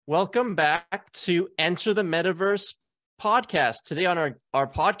Welcome back to Enter the Metaverse podcast. Today on our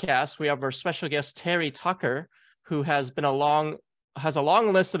podcast, we have our special guest, Terry Tucker, who has a long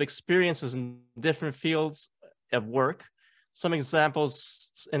list of experiences in different fields of work. Some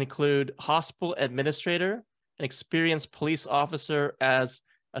examples include hospital administrator, an experienced police officer as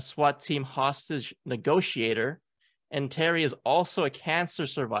a SWAT team hostage negotiator, and Terry is also a cancer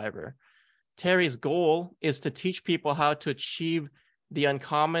survivor. Terry's goal is to teach people how to achieve the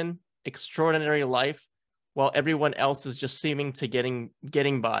uncommon, extraordinary life while everyone else is just seeming to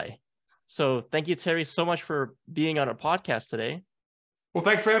getting by. So thank you, Terry, so much for being on our podcast today. Well,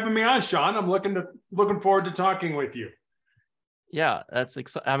 thanks for having me on, Sean. I'm looking forward to talking with you. Yeah,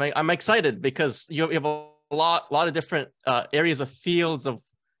 I'm excited because you have a lot of different areas of fields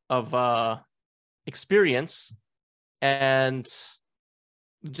of experience, and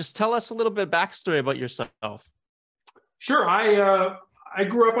just tell us a little bit of backstory about yourself. Sure. I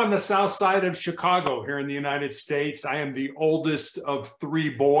grew up on the south side of Chicago here in the United States. I am the oldest of three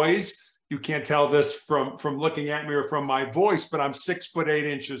boys. You can't tell this from looking at me or from my voice, but I'm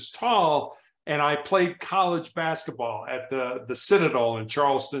 6'8" tall, and I played college basketball at the Citadel in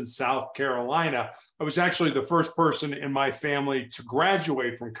Charleston, South Carolina. I was actually the first person in my family to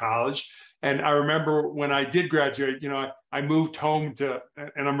graduate from college. And I remember when I did graduate, I moved home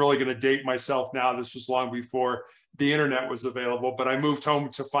and I'm really going to date myself now. This was long before the internet was available, but I moved home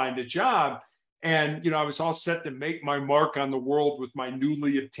to find a job. And, I was all set to make my mark on the world with my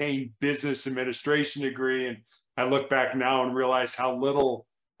newly obtained business administration degree. And I look back now and realize how little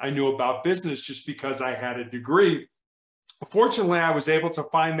I knew about business just because I had a degree. Fortunately, I was able to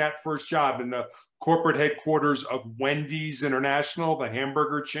find that first job in the corporate headquarters of Wendy's International, the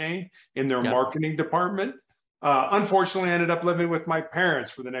hamburger chain, in their marketing department. Unfortunately, I ended up living with my parents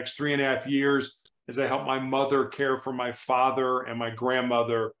for the next 3.5 years as I helped my mother care for my father and my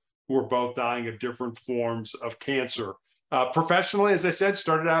grandmother, who were both dying of different forms of cancer. Professionally, as I said,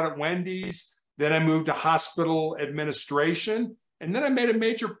 started out at Wendy's, then I moved to hospital administration, and then I made a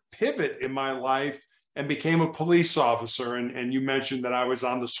major pivot in my life and became a police officer. And you mentioned that I was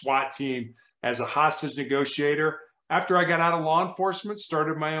on the SWAT team as a hostage negotiator. After I got out of law enforcement,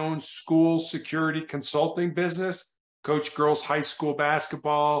 started my own school security consulting business, coached girls high school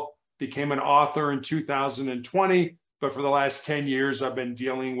basketball, became an author in 2020. But for the last 10 years, I've been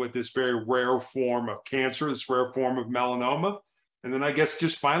dealing with this very rare form of cancer, this rare form of melanoma. And then I guess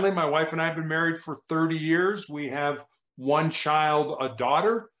just finally, my wife and I have been married for 30 years. We have one child, a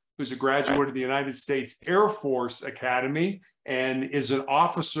daughter, who's a graduate of the United States Air Force Academy and is an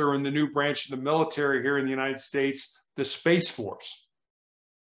officer in the new branch of the military here in the United States, the Space Force.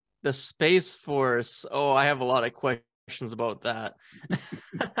 The Space Force. Oh, I have a lot of questions about that.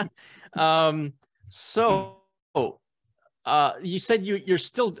 You said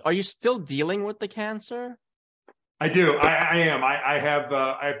are you still dealing with the cancer? I do. I am. I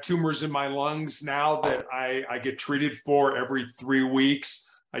have tumors in my lungs now that I get treated for every 3 weeks.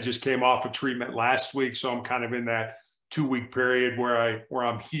 I just came off a treatment last week, so I'm kind of in that 2-week period where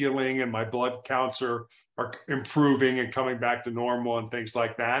I'm healing and my blood counts are improving and coming back to normal and things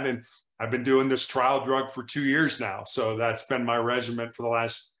like that. And I've been doing this trial drug for 2 years now, so that's been my regimen for the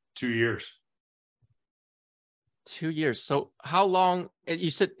last 2 years. 2 years. So how long?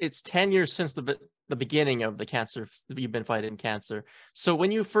 You said it's 10 years since the beginning of the cancer. You've been fighting cancer. So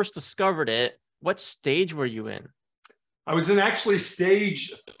when you first discovered it, what stage were you in? I was in actually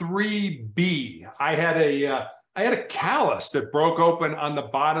stage 3B. I had a callus that broke open on the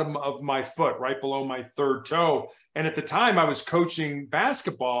bottom of my foot, right below my third toe. And at the time, I was coaching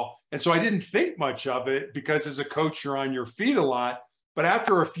basketball, and so I didn't think much of it because as a coach, you're on your feet a lot. But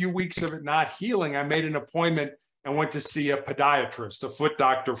after a few weeks of it not healing, I made an appointment and went to see a podiatrist, a foot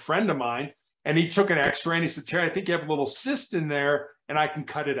doctor friend of mine. And he took an x-ray and he said, "Terry, I think you have a little cyst in there and I can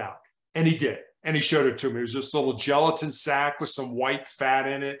cut it out." And he did. And he showed it to me. It was just a little gelatin sac with some white fat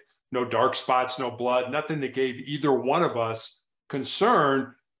in it, no dark spots, no blood, nothing that gave either one of us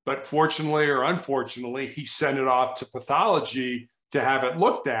concern. But fortunately or unfortunately, he sent it off to pathology to have it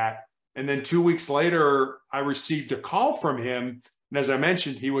looked at. And then 2 weeks later, I received a call from him. And as I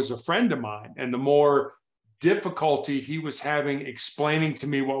mentioned, he was a friend of mine. And the more difficulty he was having explaining to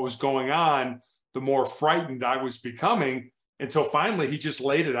me what was going on, the more frightened I was becoming, until finally he just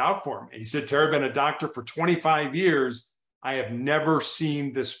laid it out for me. He said, "Terry, I've been a doctor for 25 years. I have never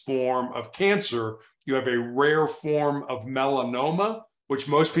seen this form of cancer. You have a rare form of melanoma, which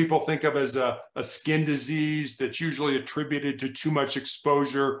most people think of as a skin disease that's usually attributed to too much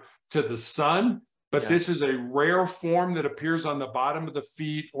exposure to the sun. But this is a rare form that appears on the bottom of the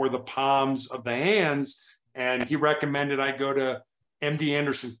feet or the palms of the hands." And he recommended I go to MD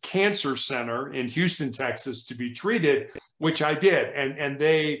Anderson Cancer Center in Houston, Texas, to be treated, which I did. And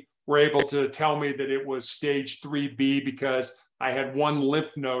they were able to tell me that it was stage 3B because I had one lymph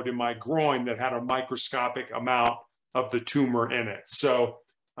node in my groin that had a microscopic amount of the tumor in it. So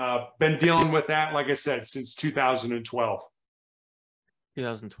been dealing with that, like I said, since 2012.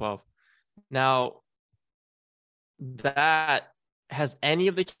 2012. Now, that has any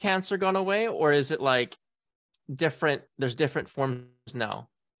of the cancer gone away, or is it like different? There's different forms now.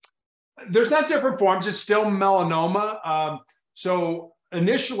 There's not different forms. It's still melanoma. So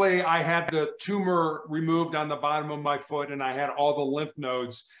initially, I had the tumor removed on the bottom of my foot, and I had all the lymph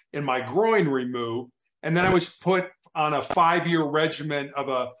nodes in my groin removed. And then I was put on a 5-year regimen of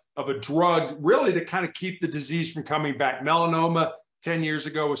a drug, really to kind of keep the disease from coming back. Melanoma 10 years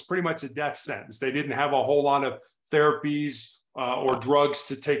ago was pretty much a death sentence. They didn't have a whole lot of therapies or drugs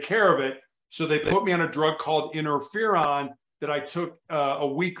to take care of it. So they put me on a drug called interferon that I took a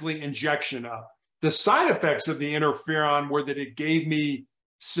weekly injection of. The side effects of the interferon were that it gave me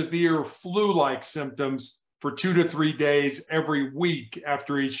severe flu-like symptoms for 2 to 3 days every week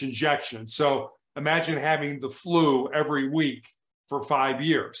after each injection. So imagine having the flu every week for 5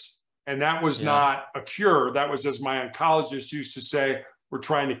 years. And that was not a cure. That was, as my oncologist used to say, we're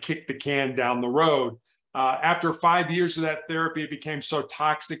trying to kick the can down the road. After 5 years of that therapy, it became so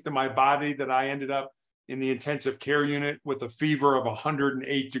toxic to my body that I ended up in the intensive care unit with a fever of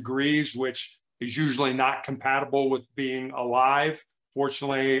 108 degrees, which is usually not compatible with being alive.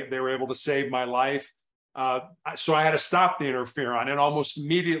 Fortunately, they were able to save my life. So I had to stop the interferon, and almost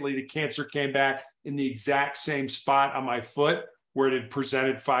immediately the cancer came back in the exact same spot on my foot where it had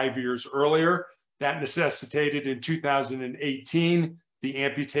presented 5 years earlier. That necessitated in 2018 the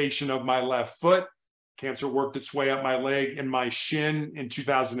amputation of my left foot. Cancer worked its way up my leg and my shin in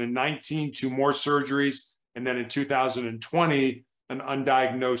 2019, 2 more surgeries. And then in 2020, an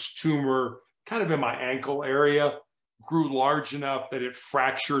undiagnosed tumor kind of in my ankle area grew large enough that it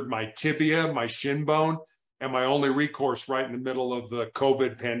fractured my tibia, my shin bone. And my only recourse right in the middle of the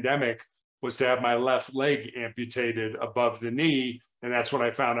COVID pandemic was to have my left leg amputated above the knee. And that's when I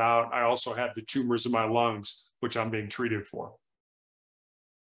found out I also had the tumors in my lungs, which I'm being treated for.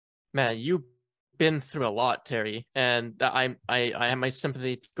 Man, you've been through a lot, Terry, and I my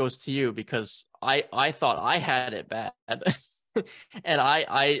sympathy goes to you because I thought I had it bad. And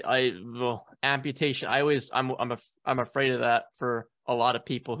well, amputation, I'm afraid of that for a lot of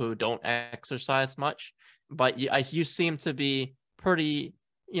people who don't exercise much, but you seem to be pretty,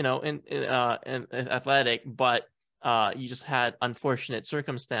 in athletic, but you just had unfortunate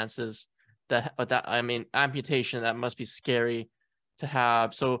circumstances amputation, that must be scary to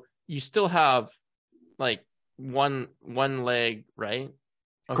have. So you still have like one leg, right?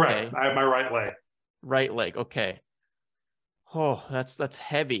 Okay. Correct. I have my right leg. Right leg. Okay. Oh, that's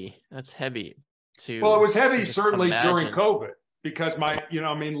heavy. That's heavy. Well, it was heavy certainly during COVID because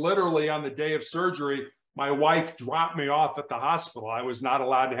literally on the day of surgery, my wife dropped me off at the hospital. I was not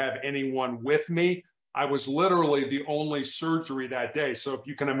allowed to have anyone with me. I was literally the only surgery that day. So if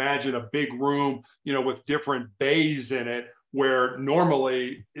you can imagine a big room, with different bays in it, where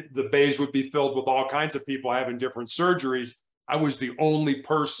normally the bays would be filled with all kinds of people having different surgeries, I was the only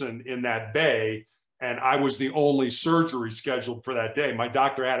person in that bay, and I was the only surgery scheduled for that day. My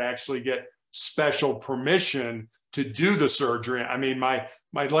doctor had to actually get special permission to do the surgery. I mean, my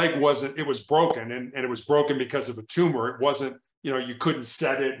leg it was broken, and it was broken because of a tumor. It wasn't, you couldn't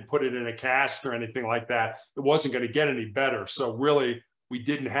set it and put it in a cast or anything like that. It wasn't going to get any better. So really, we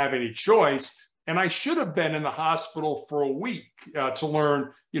didn't have any choice. And I should have been in the hospital for a week to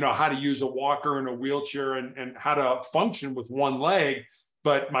learn, how to use a walker and a wheelchair and how to function with one leg.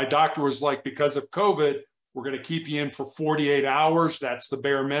 But my doctor was like, because of COVID, we're going to keep you in for 48 hours. That's the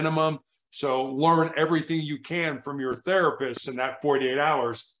bare minimum. So learn everything you can from your therapist in that 48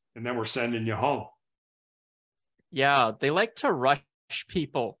 hours, and then we're sending you home. Yeah, they like to rush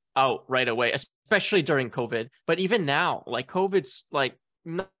people out right away, especially during COVID. But even now, like COVID's like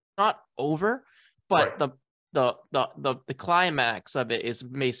not over, but right. the climax of it is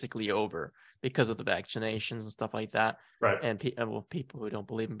basically over because of the vaccinations and stuff like that. Right. And people who don't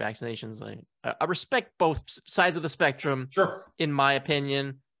believe in vaccinations, I respect both sides of the spectrum, sure, in my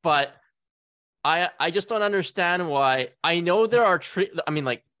opinion, but I just don't understand why. I know there are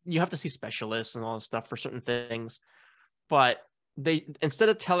you have to see specialists and all this stuff for certain things, but they, instead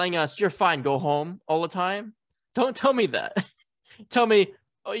of telling us you're fine, go home all the time, don't tell me that. Tell me,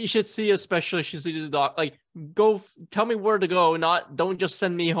 oh, you should see a specialist, you should see this doc. Like, go tell me where to go, don't just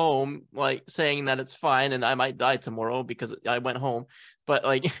send me home like saying that it's fine and I might die tomorrow because I went home. But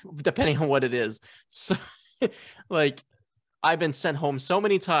like, depending on what it is. So like, I've been sent home so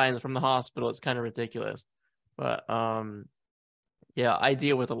many times from the hospital. It's kind of ridiculous. But yeah, I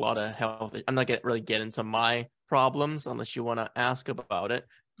deal with a lot of health. I'm not gonna really get into my problems unless you want to ask about it.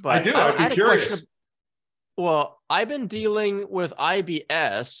 I But do. I'd I had be a question. curious. Well, I've been dealing with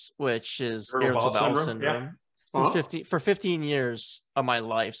IBS, which is irritable bowel syndrome, Yeah. since 15 years of my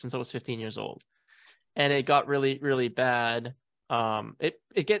life, since I was 15 years old. And it got really, really bad. It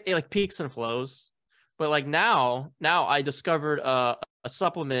like peaks and flows. But like now I discovered a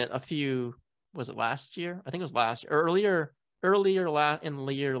supplement was it last year? I think it was last year, in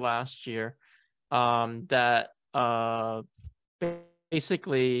the year last year, that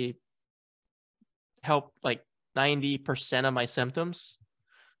basically helped like 90% of my symptoms.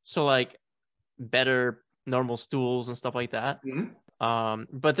 So like better normal stools and stuff like that.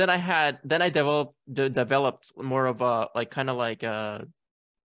 But then I developed more of a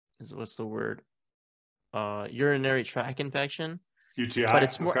what's the word? Urinary tract infection. UTI. But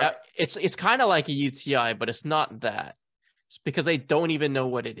it's more it's kind of like a UTI, but it's not that. It's because they don't even know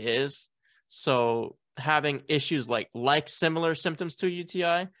what it is. So having issues like similar symptoms to a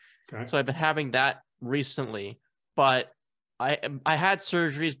UTI. Okay. So I've been having that recently, but I had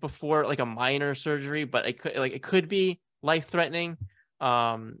surgeries before, like a minor surgery, but it could be life-threatening.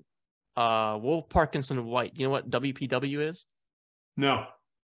 Wolff Parkinson White. Do you know what WPW is? No.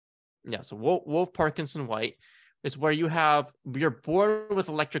 Yeah, so Wolff Parkinson White is where you're born with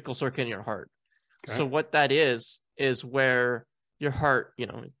electrical circuit in your heart. Okay. So what that is where your heart,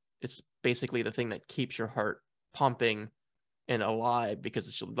 it's basically the thing that keeps your heart pumping and alive because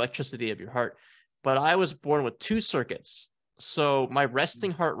it's the electricity of your heart. But I was born with two circuits. So my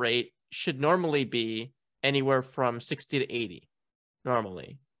resting heart rate should normally be anywhere from 60 to 80.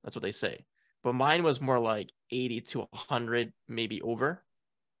 Normally, that's what they say. But mine was more like 80 to 100, maybe over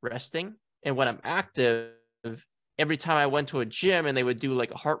resting. And when I'm active, every time I went to a gym and they would do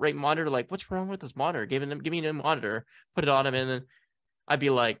like a heart rate monitor, like, what's wrong with this monitor? Give me a monitor, put it on him, and then I'd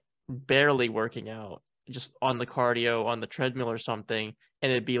be like barely working out, just on the cardio, on the treadmill or something,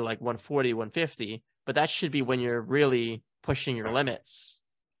 and it'd be like 140, 150. But that should be when you're really pushing your limits.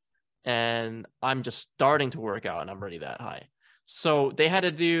 And I'm just starting to work out and I'm already that high. So they had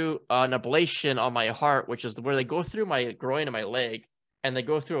to do an ablation on my heart, which is where they go through my groin and my leg, and they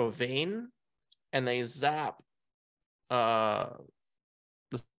go through a vein and they zap the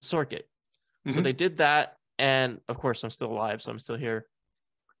circuit. Mm-hmm. So they did that, and of course I'm still alive, so I'm still here.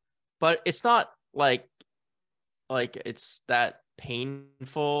 But it's not like it's that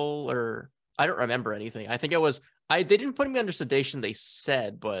painful, or I don't remember anything. I think they didn't put me under sedation, they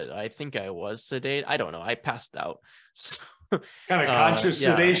said, but I think I was sedated. I don't know. I passed out. So, kind of conscious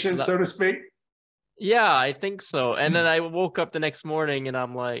sedation, so to speak. Yeah, I think so. And then I woke up the next morning and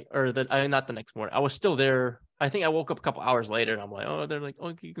I'm like, not the next morning. I was still there. I think I woke up a couple hours later and I'm like, oh, they're like,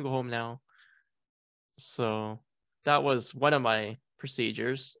 oh, you can go home now. So that was one of my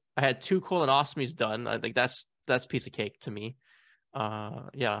procedures. I had 2 colonoscopies done. I think that's a piece of cake to me.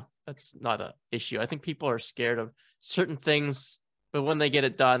 Yeah, that's not an issue. I think people are scared of certain things, but when they get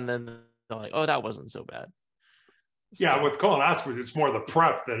it done, then they're like, oh, that wasn't so bad. Yeah, so with colonoscopies, it's more the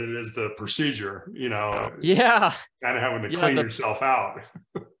prep than it is the procedure, Yeah. Kind of having to clean yourself out.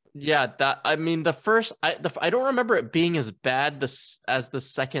 Yeah, I don't remember it being as bad as the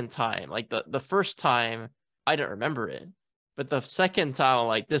second time. Like the first time, I don't remember it. But the second time, I'm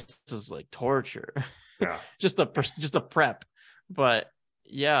like, this is like torture. Yeah. just the prep. But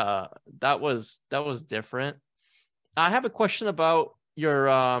yeah, that was different. I have a question about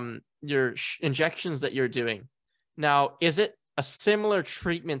your injections that you're doing. Now, is it a similar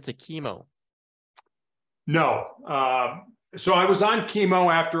treatment to chemo? No. So I was on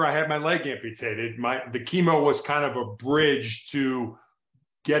chemo after I had my leg amputated. The chemo was kind of a bridge to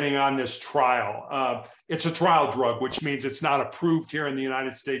getting on this trial. It's a trial drug, which means it's not approved here in the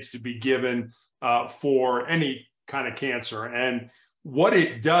United States to be given for any kind of cancer. And what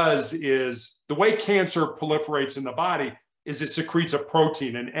it does is, the way cancer proliferates in the body is it secretes a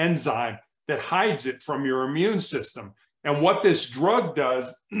protein, an enzyme that hides it from your immune system. And what this drug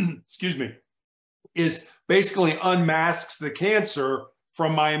does, excuse me, is basically unmasks the cancer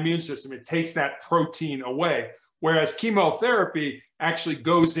from my immune system. It takes that protein away. Whereas chemotherapy actually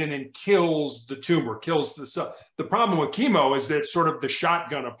goes in and kills the tumor, kills the cell. The problem with chemo is that it's sort of the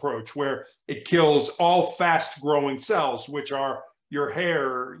shotgun approach, where it kills all fast-growing cells, which are your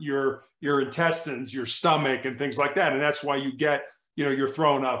hair, your intestines, your stomach, and things like that. And that's why you get, you're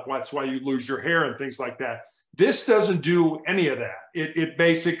thrown up. That's why you lose your hair and things like that. This doesn't do any of that. It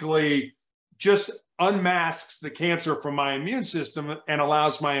basically just unmasks the cancer from my immune system and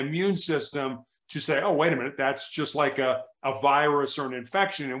allows my immune system to say, oh, wait a minute, that's just like a virus or an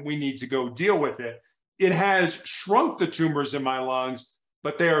infection, and we need to go deal with it. It has shrunk the tumors in my lungs,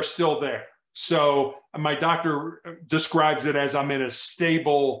 but they are still there. So my doctor describes it as I'm in a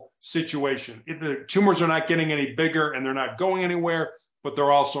stable situation. The tumors are not getting any bigger and they're not going anywhere, but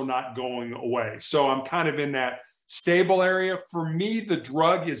they're also not going away. So I'm kind of in that stable area. For me, the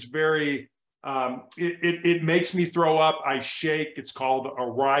drug is very, it makes me throw up. I shake. It's called a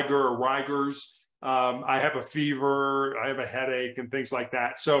rigor or rigors. I have a fever, I have a headache and things like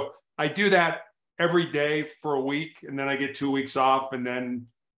that. So I do that every day for a week, and then I get 2 weeks off, and then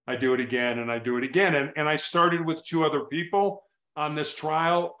I do it again and I do it again. And I started with 2 other people on this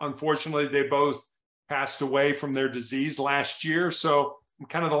trial. Unfortunately, they both passed away from their disease last year. So I'm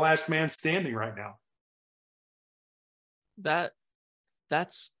kind of the last man standing right now.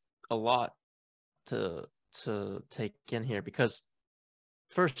 That's a lot to take in here, because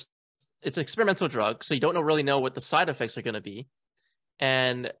first, it's an experimental drug, so you don't really know what the side effects are going to be.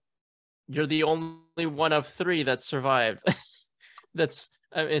 And you're the only one of 3 that survived. That's,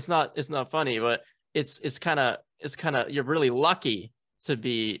 I mean, it's not funny, but it's kind of you're really lucky to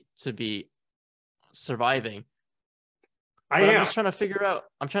be surviving. I'm just trying to figure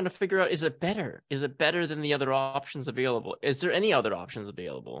out, is it better? Is it better than the other options available? Is there any other options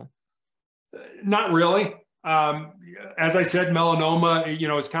available? Not really. As I said,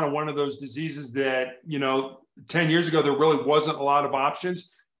 melanoma, is kind of one of those diseases that, 10 years ago, there really wasn't a lot of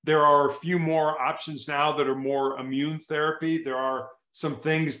options. There are a few more options now that are more immune therapy. There are some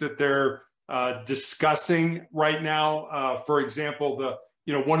things that they're discussing right now. For example,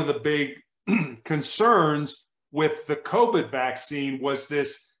 one of the big concerns with the COVID vaccine was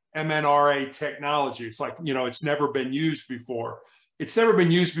this mRNA technology. It's like, it's never been used before. It's never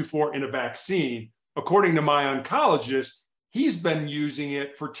been used before in a vaccine. According to my oncologist, he's been using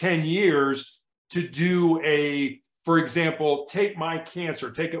it for 10 years to do for example, take my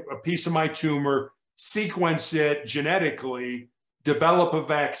cancer, take a piece of my tumor, sequence it genetically, develop a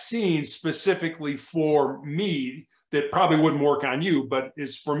vaccine specifically for me that probably wouldn't work on you, but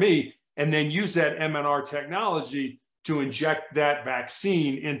is for me, and then use that mRNA technology to inject that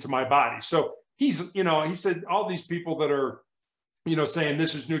vaccine into my body. So he said all these people that are, saying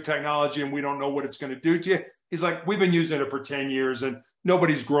this is new technology and we don't know what it's going to do to you. He's like, we've been using it for 10 years and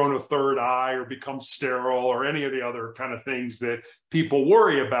nobody's grown a third eye or become sterile or any of the other kind of things that people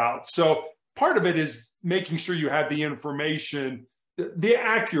worry about. So part of it is making sure you have the information, the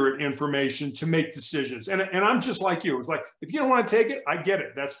accurate information to make decisions. And I'm just like you. It's like, if you don't want to take it, I get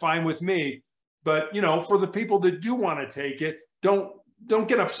it. That's fine with me. But, for the people that do want to take it, don't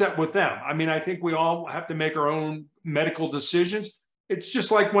get upset with them. I mean, I think we all have to make our own medical decisions. It's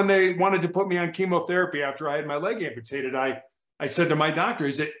just like when they wanted to put me on chemotherapy after I had my leg amputated. I said to my doctor,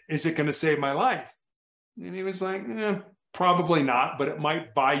 is it going to save my life? And he was like, probably not, but it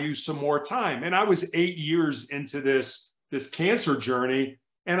might buy you some more time. And I was 8 years into this cancer journey.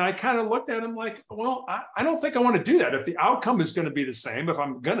 And I kind of looked at him like, well, I don't think I want to do that. If the outcome is going to be the same, if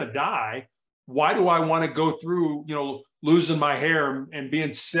I'm going to die, why do I want to go through, losing my hair and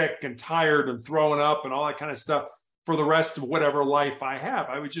being sick and tired and throwing up and all that kind of stuff for the rest of whatever life I have?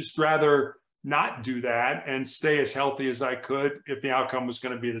 I would just rather not do that and stay as healthy as I could if the outcome was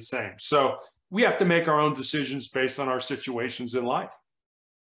going to be the same. So we have to make our own decisions based on our situations in life.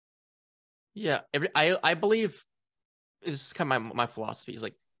 Yeah, I believe this is kind of my philosophy. Is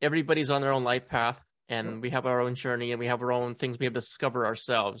like everybody's on their own life path, and we have our own journey, and we have our own things we have to discover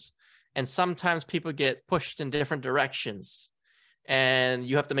ourselves. And sometimes people get pushed in different directions, and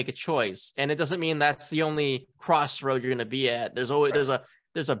you have to make a choice. And it doesn't mean that's the only crossroad you're going to be at. There's always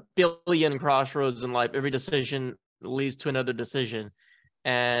there's a billion crossroads in life. Every decision leads to another decision,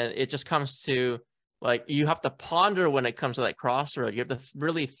 and it just comes to like you have to ponder when it comes to that crossroad. You have to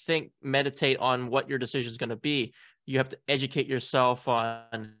really think, meditate on what your decision is going to be. You have to educate yourself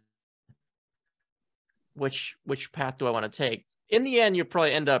on which path do I want to take. In the end, you'll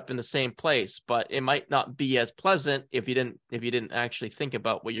probably end up in the same place, but it might not be as pleasant if you didn't actually think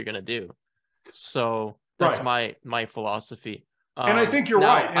about what you're going to do. So that's my philosophy. And I think you're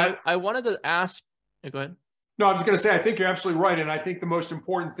right. I wanted to ask. Go ahead. No, I was going to say, I think you're absolutely right. And I think the most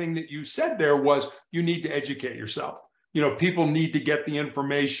important thing that you said there was you need to educate yourself. People need to get the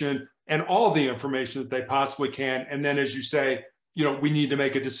information and all the information that they possibly can. And then, as you say, we need to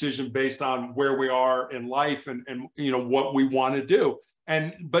make a decision based on where we are in life and what we want to do.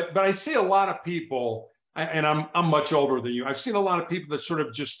 But I see a lot of people, and I'm much older than you. I've seen a lot of people that sort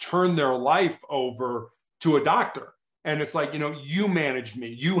of just turn their life over to a doctor. And it's like, you manage me,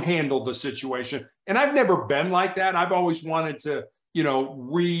 you handle the situation. And I've never been like that. I've always wanted to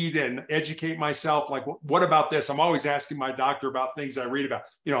read and educate myself. Like, what about this? I'm always asking my doctor about things I read about.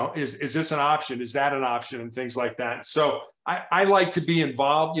 Is this an option? Is that an option? And things like that. So I like to be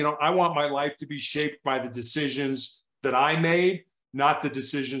involved. I want my life to be shaped by the decisions that I made, not the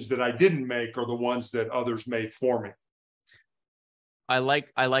decisions that I didn't make or the ones that others made for me. I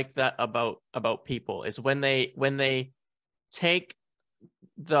like that about people is when they take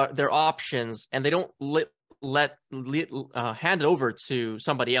their options and they don't hand it over to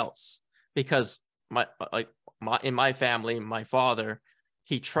somebody else, because in my family, my father,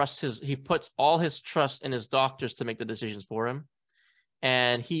 he puts all his trust in his doctors to make the decisions for him.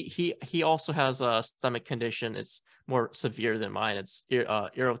 And he also has a stomach condition. It's more severe than mine. It's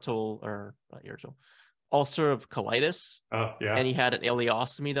ulcerative colitis. Oh, yeah. And he had an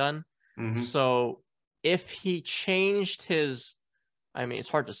ileostomy done. Mm-hmm. So if he changed his, I mean, it's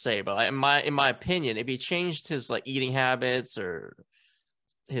hard to say, but in my opinion, if he changed his like eating habits or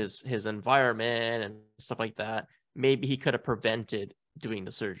his environment and stuff like that, maybe he could have prevented doing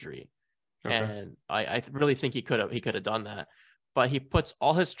the surgery. Okay. And I really think he could have done that. But he puts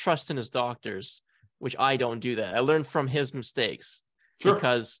all his trust in his doctors, which I don't do that. I learned from his mistakes. Sure.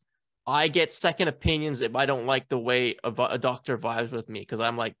 Because I get second opinions if I don't like the way a doctor vibes with me, because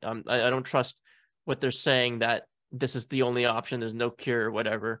I'm like, I don't trust what they're saying, that this is the only option, there's no cure or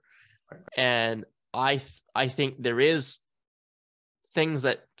whatever. And I think there is things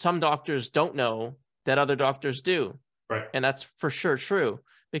that some doctors don't know that other doctors do. Right. And that's for sure true,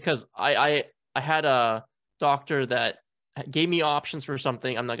 because I had a doctor that gave me options for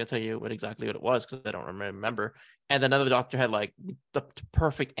something. I'm not going to tell you exactly what it was because I don't remember. And another doctor had like the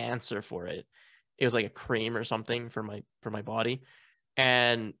perfect answer for it. It was like a cream or something for my body.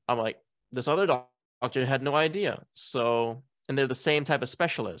 And I'm like, this other doctor had no idea. So, and they're the same type of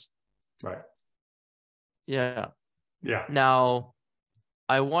specialist. Right. Yeah. Yeah. Now,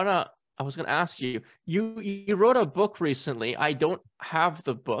 I was going to ask you, you wrote a book recently. I don't have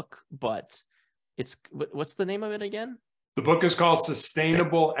the book, but what's the name of it again? The book is called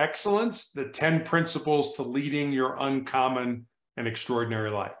Sustainable Excellence: The 10 Principles to Leading Your Uncommon and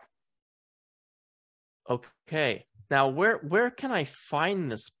Extraordinary Life. Okay. Now, where can I find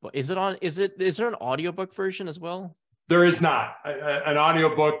this book? Is there an audiobook version as well? There is not. An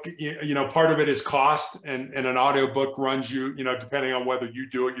audiobook, part of it is cost, and an audiobook runs you, depending on whether you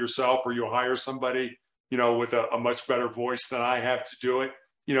do it yourself or you hire somebody, with a much better voice than I have to do it,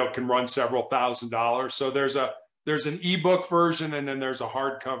 can run several $1,000s. So there's an ebook version, and then there's a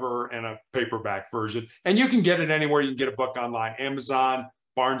hardcover and a paperback version. And you can get it anywhere. You can get a book online: Amazon,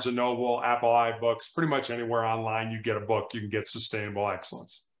 Barnes & Noble, Apple iBooks, pretty much anywhere online you get a book, you can get Sustainable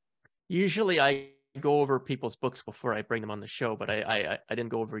Excellence. Usually I go over people's books before I bring them on the show, but I didn't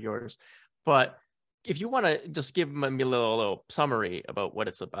go over yours. But if you want to just give me a little summary about what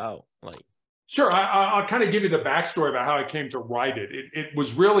it's about, like. Sure. I'll kind of give you the backstory about how I came to write it. It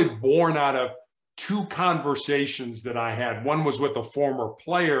was really born out of two conversations that I had. One was with a former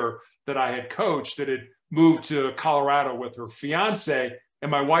player that I had coached that had moved to Colorado with her fiance.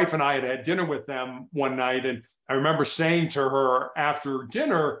 And my wife and I had dinner with them one night. And I remember saying to her after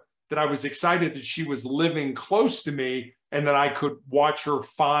dinner that I was excited that she was living close to me and that I could watch her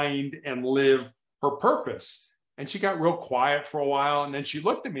find and live her purpose. And she got real quiet for a while. And then she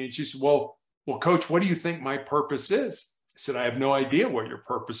looked at me and she said, well, Coach, what do you think my purpose is? I said, I have no idea what your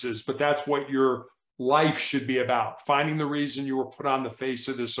purpose is, but that's what your life should be about: finding the reason you were put on the face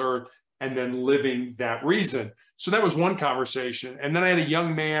of this earth and then living that reason. So that was one conversation. And then I had a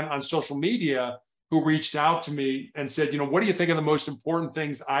young man on social media who reached out to me and said, what do you think are the most important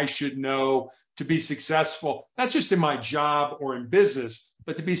things I should know to be successful, not just in my job or in business,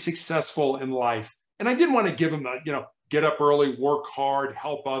 but to be successful in life? And I didn't want to give him the, get up early, work hard,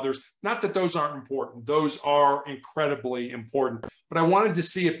 help others. Not that those aren't important. Those are incredibly important. But I wanted to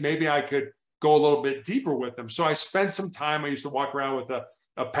see if maybe I could go a little bit deeper with them. So I spent some time. I used to walk around with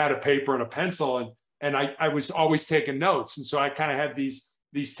a pad of paper and a pencil, and I was always taking notes. And so I kind of had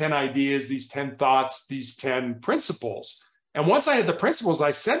these 10 ideas, these 10 thoughts, these 10 principles. And once I had the principles,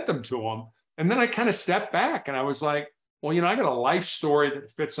 I sent them to him. And then I kind of stepped back and I was like, well, I got a life story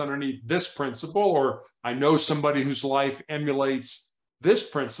that fits underneath this principle, or I know somebody whose life emulates this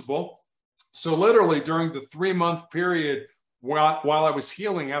principle. So literally during the 3-month period while I was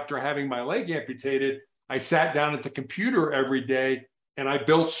healing after having my leg amputated, I sat down at the computer every day and I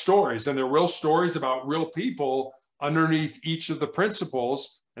built stories, and they're real stories about real people underneath each of the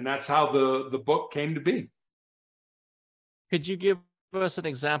principles. And that's how the book came to be. Could you give us an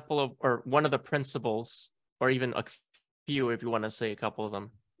example of, or one of the principles, or even a few, if you want to say a couple of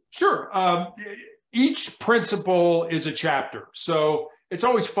them? Sure. each principle is a chapter. So it's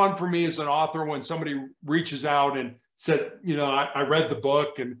always fun for me as an author when somebody reaches out and said, I read the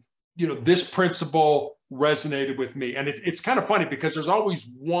book and, this principle resonated with me. And it's kind of funny because there's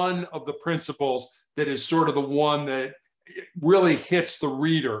always one of the principles that is sort of the one that really hits the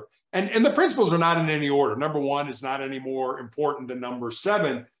reader. And the principles are not in any order. Number 1 is not any more important than number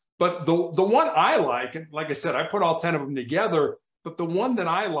 7. But the one I like, and like I said, I put all 10 of them together, but the one that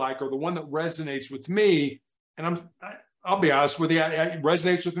I like, or the one that resonates with me, and I'll be honest with you, it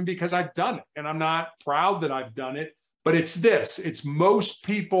resonates with me because I've done it. And I'm not proud that I've done it, but it's this. It's most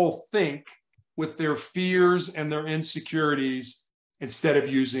people think with their fears and their insecurities instead of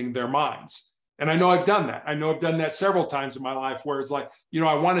using their minds. And I know I've done that. I know I've done that several times in my life where it's like,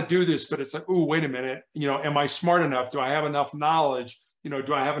 I want to do this, but it's like, oh, wait a minute. Am I smart enough? Do I have enough knowledge?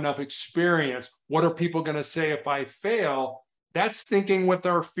 Do I have enough experience? What are people going to say if I fail? That's thinking with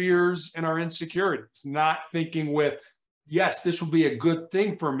our fears and our insecurities, not thinking with, yes, this will be a good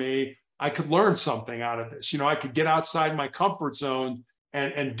thing for me. I could learn something out of this. I could get outside my comfort zone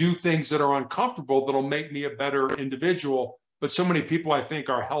and do things that are uncomfortable that'll make me a better individual. But so many people, I think,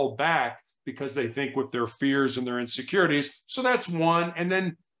 are held back because they think with their fears and their insecurities. So that's one. And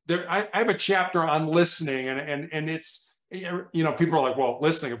then I have a chapter on listening, and it's, people are like, well,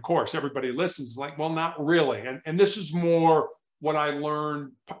 listening, of course, everybody listens. Like, well, not really. And this is more what I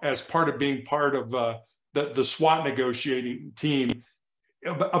learned as part of being part of the SWAT negotiating team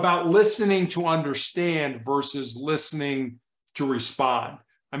about listening to understand versus listening to respond.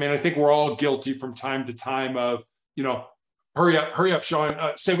 I mean, I think we're all guilty from time to time of, hurry up, Sean,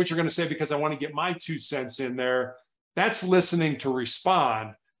 say what you're going to say because I want to get my 2 cents in there. That's listening to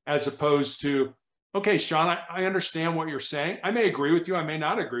respond as opposed to, okay, Sean, I understand what you're saying. I may agree with you. I may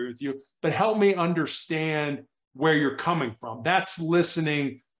not agree with you, but help me understand where you're coming from. That's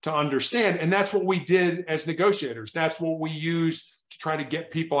listening to understand. And that's what we did as negotiators. That's what we used to try to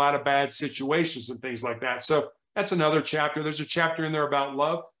get people out of bad situations and things like that. So that's another chapter. There's a chapter in there about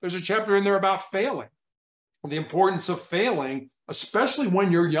love. There's a chapter in there about failing, the importance of failing, especially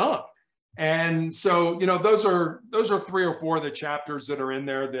when you're young. And so, those are 3 or 4 of the chapters that are in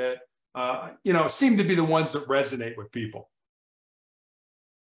there that, seem to be the ones that resonate with people.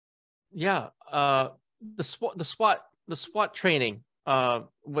 Yeah. The SWAT training,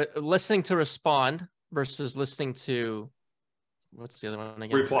 listening to respond versus listening to, what's the other one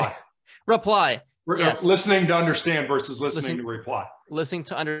again? Reply. Yes. Listening to understand versus listening to reply. Listening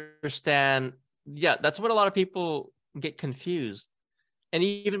to understand. Yeah, that's what a lot of people get confused. And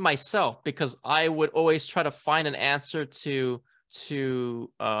even myself, because I would always try to find an answer to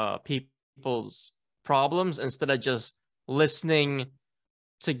people's problems instead of just listening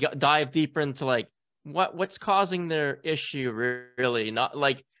to dive deeper into like what's causing their issue. Really, not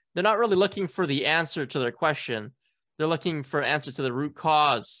like they're not really looking for the answer to their question. They're looking for an answer to the root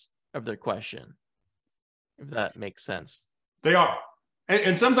cause of their question, if that makes sense. They are.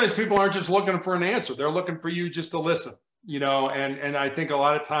 And sometimes people aren't just looking for an answer. They're looking for you just to listen, and I think a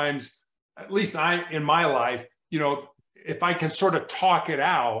lot of times, at least in my life, if I can sort of talk it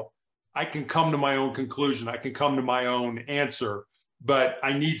out, I can come to my own conclusion. I can come to my own answer, but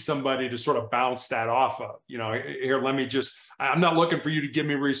I need somebody to sort of bounce that off of, here, I'm not looking for you to give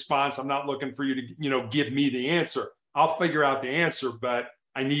me a response. I'm not looking for you to, give me the answer. I'll figure out the answer, but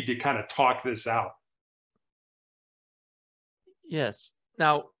I need to kind of talk this out. Yes.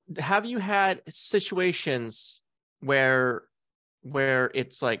 Now, have you had situations where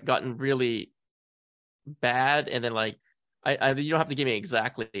it's like gotten really bad, and then like I you don't have to give me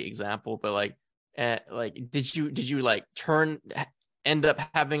exactly the example, but like did you like end up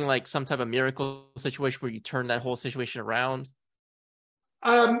having like some type of miracle situation where you turn that whole situation around?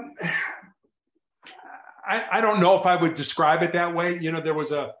 I don't know if I would describe it that way. There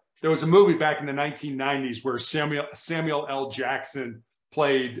was a movie back in the 1990s where Samuel L. Jackson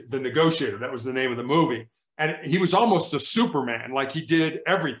played the negotiator. That was the name of the movie. And he was almost a Superman, like he did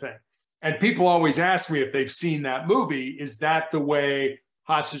everything. And people always ask me if they've seen that movie, is that the way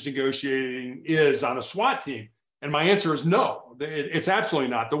hostage negotiating is on a SWAT team? And my answer is no, it's absolutely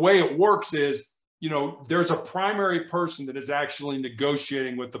not. The way it works is, there's a primary person that is actually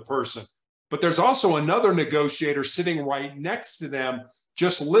negotiating with the person, but there's also another negotiator sitting right next to them,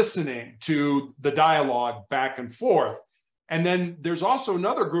 just listening to the dialogue back and forth. And then there's also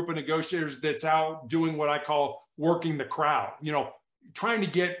another group of negotiators that's out doing what I call working the crowd, trying to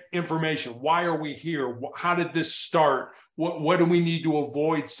get information. Why are we here? How did this start? What do we need to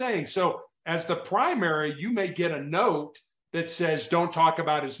avoid saying? So as the primary, you may get a note that says, don't talk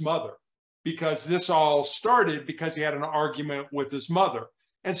about his mother, because this all started because he had an argument with his mother.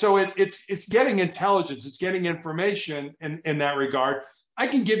 And so it's getting intelligence, it's getting information in that regard. I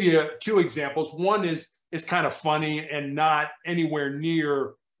can give you two examples. One is kind of funny and not anywhere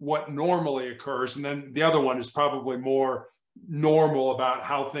near what normally occurs. And then the other one is probably more normal about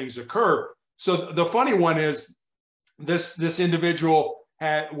how things occur. So the funny one is this individual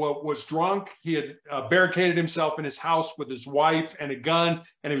was drunk. He had barricaded himself in his house with his wife and a gun,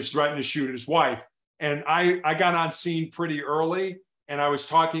 and he was threatening to shoot his wife. And I got on scene pretty early, and I was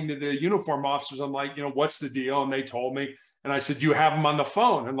talking to the uniform officers. I'm like, what's the deal? And they told me, and I said, do you have him on the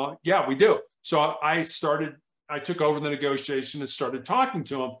phone? And like, yeah, we do. So I took over the negotiation and started talking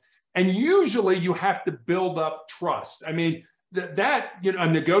to him. And usually you have to build up trust. I mean, a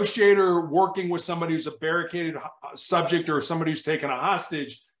negotiator working with somebody who's a barricaded subject or somebody who's taken a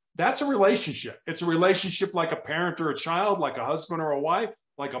hostage, that's a relationship. It's a relationship like a parent or a child, like a husband or a wife,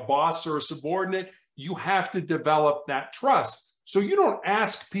 like a boss or a subordinate. You have to develop that trust. So you don't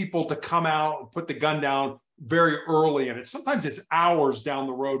ask people to come out and put the gun down very early in it. Sometimes it's hours down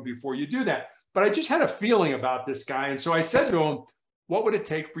the road before you do that. But I just had a feeling about this guy. And so I said to him, what would it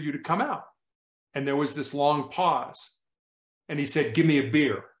take for you to come out? And there was this long pause. And he said, give me a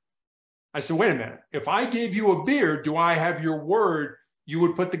beer. I said, wait a minute. If I gave you a beer, do I have your word you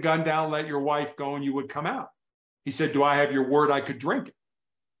would put the gun down, let your wife go, and you would come out? He said, do I have your word I could drink it?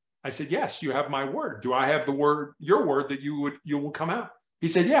 I said, yes, you have my word. Do I have your word that you will come out? He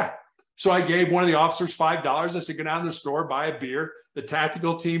said, yeah. So I gave one of the officers $5. I said, go down to the store, buy a beer. The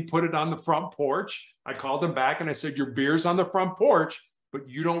tactical team put it on the front porch. I called them back and I said, your beer's on the front porch, but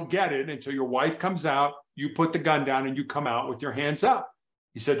you don't get it until your wife comes out. You put the gun down and you come out with your hands up.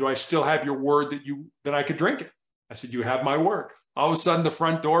 He said, do I still have your word that I could drink it? I said, you have my word. All of a sudden, the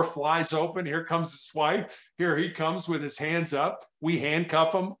front door flies open. Here comes his wife. Here he comes with his hands up. We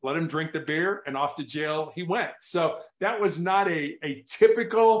handcuff him, let him drink the beer, and off to jail he went. So that was not a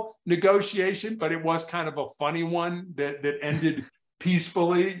typical negotiation, but it was kind of a funny one that ended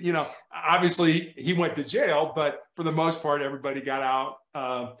peacefully. Obviously he went to jail, but for the most part, everybody got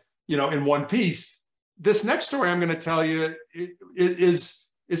out, in one piece. This next story I'm going to tell you is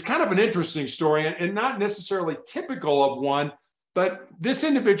kind of an interesting story and not necessarily typical of one. But this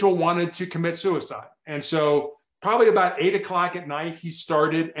individual wanted to commit suicide. And so probably about 8 o'clock at night, he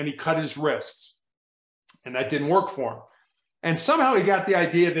started and he cut his wrists. And that didn't work for him. And somehow he got the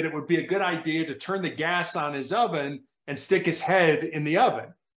idea that it would be a good idea to turn the gas on his oven and stick his head in the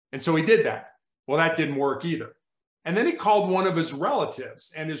oven. And so he did that. Well, that didn't work either. And then he called one of his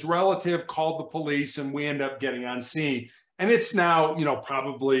relatives, and his relative called the police, and we end up getting on scene. And it's now,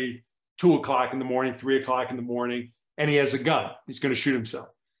 probably 2 o'clock in the morning, 3 o'clock in the morning. And he has a gun. He's going to shoot himself.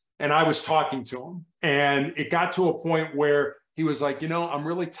 And I was talking to him, and it got to a point where he was like, I'm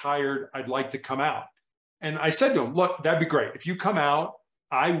really tired. I'd like to come out. And I said to him, look, that'd be great. If you come out,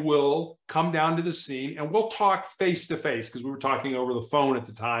 I will come down to the scene and we'll talk face to face, because we were talking over the phone at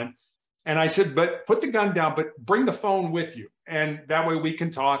the time. And I said, but put the gun down, but bring the phone with you. And that way we can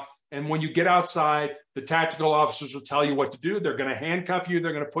talk. And when you get outside, the tactical officers will tell you what to do. They're going to handcuff you.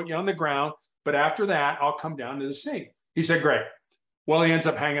 They're going to put you on the ground. But after that, I'll come down to the scene. He said, great. Well, he ends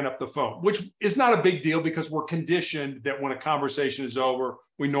up hanging up the phone, which is not a big deal because we're conditioned that when a conversation is over,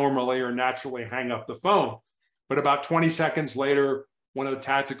 we normally or naturally hang up the phone. But about 20 seconds later, one of the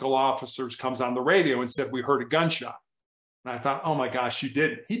tactical officers comes on the radio and said, we heard a gunshot. And I thought, oh my gosh, you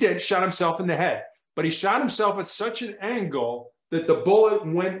didn't. He did, shot himself in the head. But he shot himself at such an angle that the bullet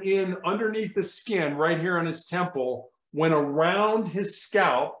went in underneath the skin right here on his temple, went around his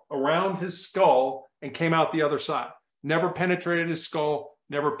scalp, around his skull, and came out the other side. Never penetrated his skull,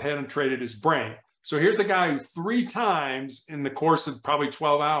 never penetrated his brain. So here's a guy who 3 times in the course of probably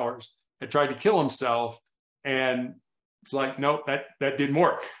 12 hours had tried to kill himself. And it's like, nope, that didn't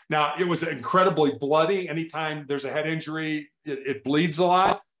work. Now, it was incredibly bloody. Anytime there's a head injury, it bleeds a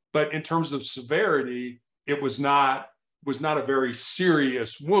lot. But in terms of severity, it was not a very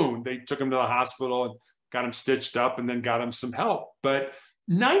serious wound. They took him to the hospital and got him stitched up and then got him some help. But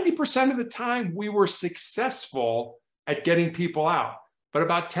 90% of the time, we were successful at getting people out. But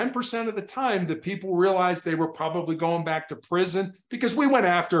about 10% of the time, the people realized they were probably going back to prison, because we went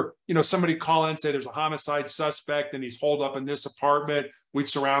after, somebody call in and say there's a homicide suspect and he's holed up in this apartment. We'd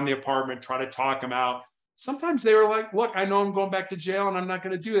surround the apartment, try to talk him out. Sometimes they were like, look, I know I'm going back to jail and I'm not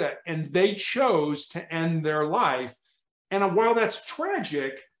going to do that. And they chose to end their life. And while that's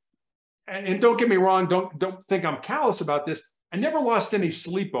tragic, and don't get me wrong, don't think I'm callous about this, I never lost any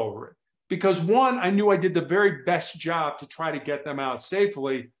sleep over it. Because 1, I knew I did the very best job to try to get them out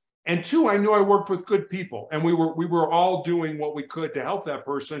safely. And 2, I knew I worked with good people and we were all doing what we could to help that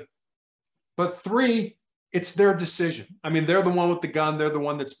person. But 3, it's their decision. I mean, they're the one with the gun. They're the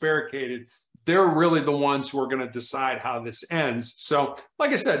one that's barricaded. They're really the ones who are going to decide how this ends. So,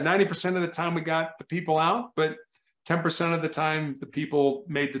 like I said, 90% of the time we got the people out, but 10% of the time the people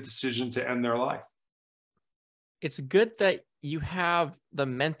made the decision to end their life. It's good that you have the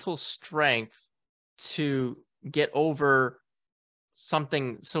mental strength to get over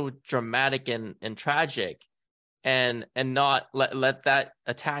something so dramatic and tragic and not let that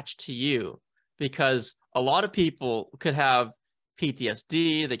attach to you, because a lot of people could have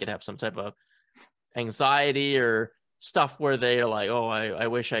PTSD, they could have some type of anxiety or stuff where they're like, oh, I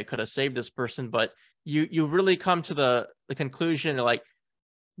wish I could have saved this person. But you really come to the conclusion like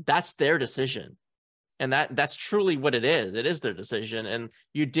that's their decision. And that's truly what it is. It is their decision. And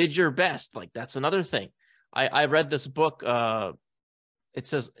you did your best. Like, that's another thing. I read this book. It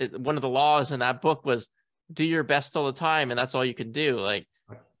says one of the laws in that book was do your best all the time. And that's all you can do. Like,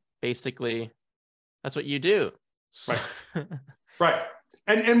 basically, that's what you do. Right. Right.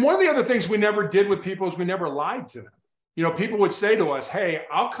 And one of the other things we never did with people is we never lied to them. You know, people would say to us, hey,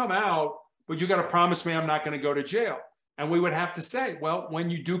 I'll come out, but you got to promise me I'm not going to go to jail. And we would have to say, well, when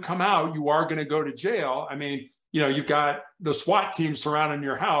you do come out, you are going to go to jail. I mean, you know, you've got the SWAT team surrounding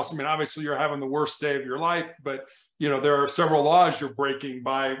your house. I mean, obviously you're having the worst day of your life, but you know, there are several laws you're breaking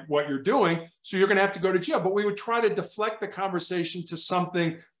by what you're doing. So you're going to have to go to jail. But we would try to deflect the conversation to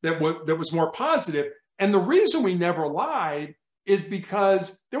something that was more positive. And the reason we never lied is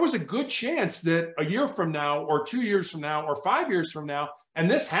because there was a good chance that a year from now or 2 years from now or 5 years from now, and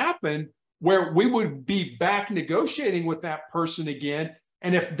this happened, where we would be back negotiating with that person again.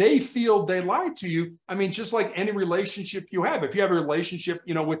 And if they feel they lied to you, I mean, just like any relationship you have, if you have a relationship,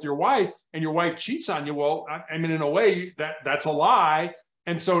 you know, with your wife and your wife cheats on you, well, I mean, in a way that's a lie.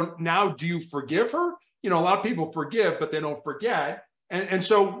 And so now do you forgive her? You know, a lot of people forgive, but they don't forget. And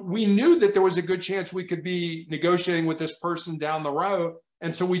so we knew that there was a good chance we could be negotiating with this person down the road.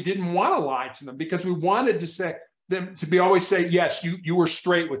 And so we didn't want to lie to them because we wanted to say, them to be always say, yes, you were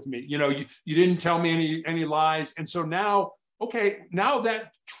straight with me. You know, you didn't tell me any lies. And so now, okay, now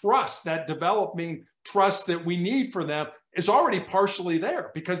that trust, that developing trust that we need for them is already partially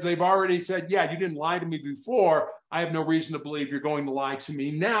there because they've already said, yeah, you didn't lie to me before. I have no reason to believe you're going to lie to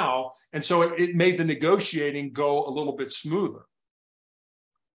me now. And so it made the negotiating go a little bit smoother.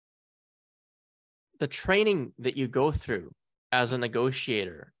 The training that you go through as a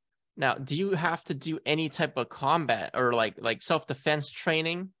negotiator, now, do you have to do any type of combat or like self-defense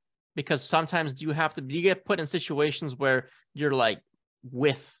training? Because sometimes do you get put in situations where you're like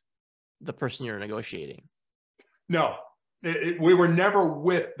with the person you're negotiating? No, we were never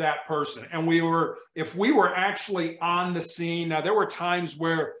with that person. And if we were actually on the scene, now there were times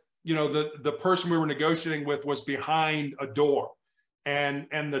where, you know, the person we were negotiating with was behind a door.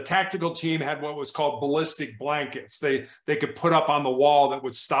 And the tactical team had what was called ballistic blankets. They could put up on the wall that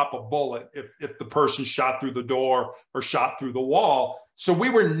would stop a bullet if the person shot through the door or shot through the wall. So we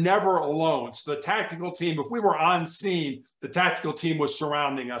were never alone. So the tactical team, if we were on scene, the tactical team was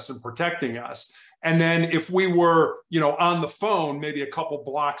surrounding us and protecting us. And then if we were, you know, on the phone, maybe a couple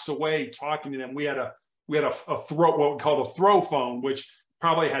blocks away talking to them, we had a throw, what we call a throw phone, which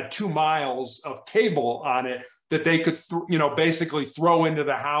probably had 2 miles of cable on it that they could, you know, basically throw into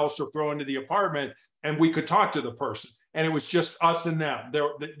the house or throw into the apartment, and we could talk to the person. And it was just us and them.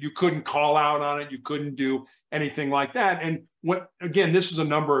 You couldn't call out on it. You couldn't do anything like that. And again, this was a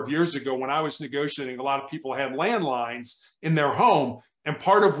number of years ago when I was negotiating. A lot of people had landlines in their home. And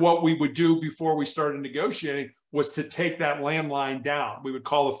part of what we would do before we started negotiating was to take that landline down. We would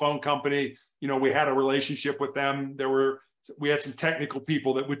call the phone company. You know, we had a relationship with them. We had some technical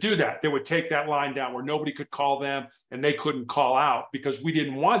people that would do that. They would take that line down where nobody could call them and they couldn't call out because we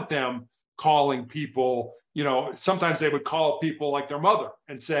didn't want them calling people. You know, sometimes they would call people like their mother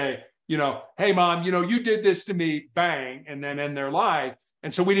and say, you know, hey, mom, you know, you did this to me, bang, and then end their life.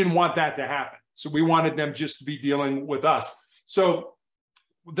 And so we didn't want that to happen. So we wanted them just to be dealing with us. So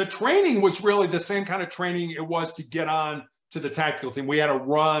the training was really the same kind of training it was to get on to the tactical team. We had to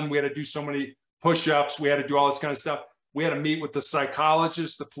run. We had to do so many push-ups. We had to do all this kind of stuff. We had to meet with the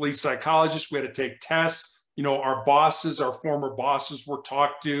psychologist, the police psychologist. We had to take tests. You know, our bosses, our former bosses were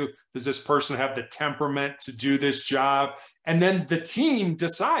talked to. Does this person have the temperament to do this job? And then the team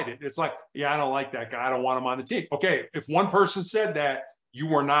decided. It's like, yeah, I don't like that guy. I don't want him on the team. Okay, if one person said that, you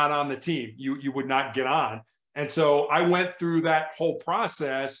were not on the team. You would not get on. And so I went through that whole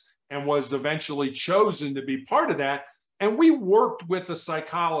process and was eventually chosen to be part of that. And we worked with a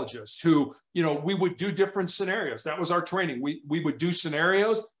psychologist who, you know, we would do different scenarios. That was our training. We would do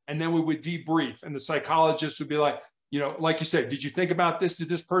scenarios and then we would debrief. And the psychologist would be like, Like you said, did you think about this? Did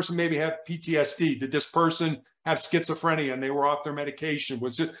this person maybe have PTSD? Did this person have schizophrenia and they were off their medication?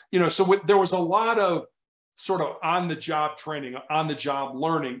 Was it, there was a lot of sort of on the job training, on the job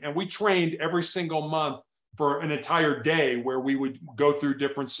learning. And we trained every single month for an entire day where we would go through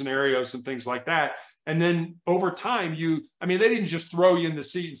different scenarios and things like that. And then over time, they didn't just throw you in the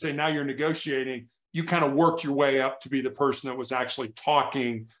seat and say, now you're negotiating. You kind of worked your way up to be the person that was actually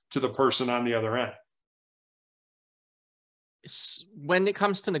talking to the person on the other end. When it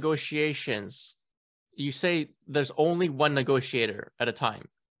comes to negotiations, you say there's only one negotiator at a time.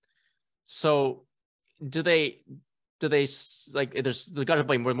 So do they like, there's got to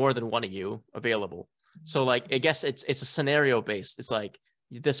be more than one of you available. So like, I guess it's a scenario based. It's like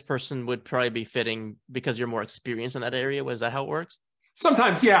this person would probably be fitting because you're more experienced in that area. Was that how it works?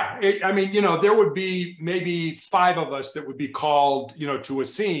 Sometimes, yeah. There would be maybe 5 of us that would be called, to a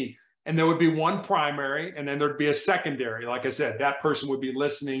scene, and there would be one primary, and then there'd be a secondary. Like I said, that person would be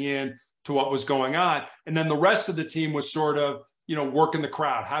listening in to what was going on. And then the rest of the team was sort of, working the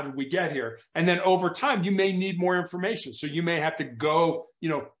crowd. How did we get here? And then over time, you may need more information. So you may have to go,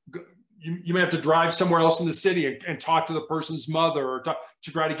 you may have to drive somewhere else in the city and talk to the person's mother or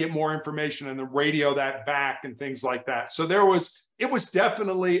to try to get more information and then radio that back and things like that. So it was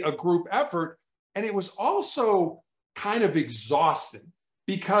definitely a group effort. And it was also kind of exhausting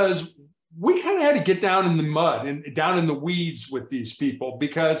because we kind of had to get down in the mud and down in the weeds with these people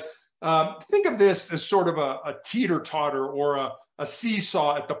because think of this as sort of a teeter-totter or a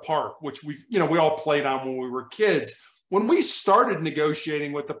seesaw at the park, which we all played on when we were kids. When we started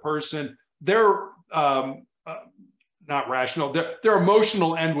negotiating with the person, their not rational, their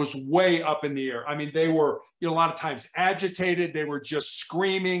emotional end was way up in the air. They were, a lot of times agitated. They were just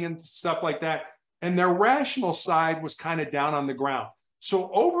screaming and stuff like that. And their rational side was kind of down on the ground.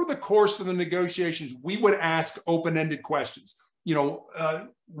 So over the course of the negotiations, we would ask open-ended questions.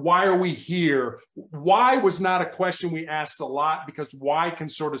 Why are we here? Why was not a question we asked a lot because why can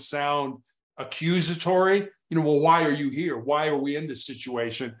sort of sound accusatory. Well, why are you here? Why are we in this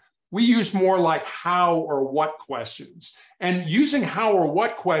situation? We use more like how or what questions. And using how or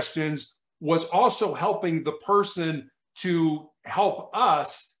what questions was also helping the person to help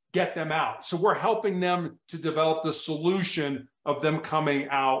us get them out. So we're helping them to develop the solution of them coming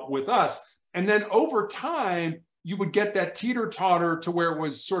out with us. And then over time, you would get that teeter-totter to where it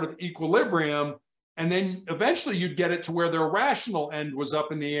was sort of equilibrium. And then eventually you'd get it to where their rational end was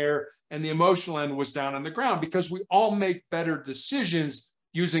up in the air and the emotional end was down on the ground, because we all make better decisions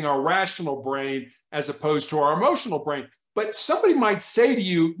using our rational brain as opposed to our emotional brain. But somebody might say to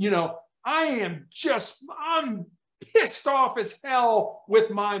you, I'm pissed off as hell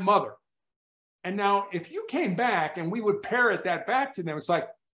with my mother. And now if you came back and we would parrot that back to them, it's like,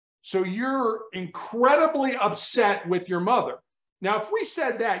 so you're incredibly upset with your mother. Now, if we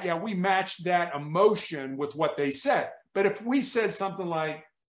said that, yeah, we matched that emotion with what they said. But if we said something like,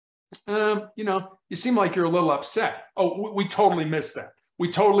 you seem like you're a little upset. Oh, we totally missed that.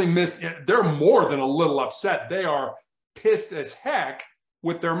 We totally missed it. They're more than a little upset. They are pissed as heck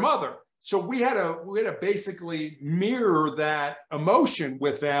with their mother. So we had to basically mirror that emotion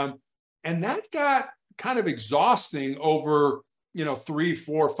with them. And that got kind of exhausting over, 3,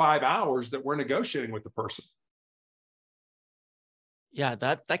 4, 5 hours that we're negotiating with the person. Yeah,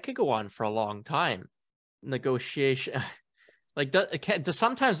 that could go on for a long time. Negotiation. Like,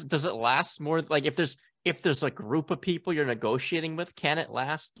 sometimes does it last more? Like, if there's a group of people you're negotiating with, can it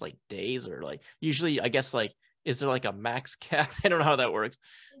last like days or like usually? I guess like, is there like a max cap? I don't know how that works.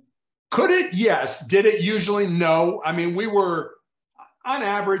 Could it? Yes. Did it usually? No. We were on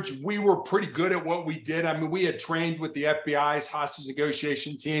average, we were pretty good at what we did. We had trained with the FBI's hostage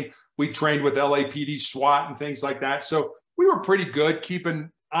negotiation team. We trained with LAPD SWAT and things like that. So we were pretty good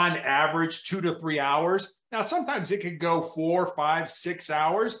keeping on average 2 to 3 hours. Now, sometimes it could go 4, 5, 6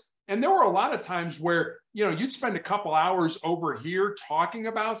 hours. And there were a lot of times where, you'd spend a couple hours over here talking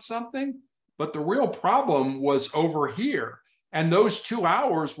about something, but the real problem was over here. And those 2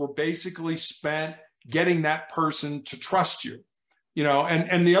 hours were basically spent getting that person to trust you.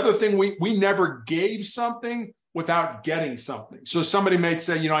 And the other thing, we never gave something without getting something. So somebody might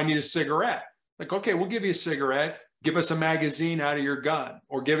say, I need a cigarette. Like, okay, we'll give you a cigarette. Give us a magazine out of your gun,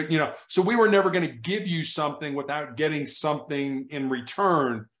 or give it, so we were never going to give you something without getting something in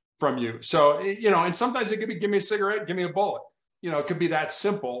return from you. So, and sometimes it could be, give me a cigarette, give me a bullet. It could be that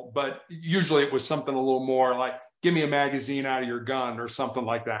simple, but usually it was something a little more like, give me a magazine out of your gun or something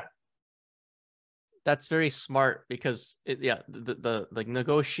like that. That's very smart, because the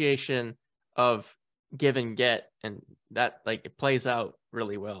negotiation of give and get, and that, like, it plays out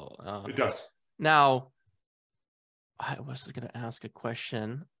really well. It does. Now, I was going to ask a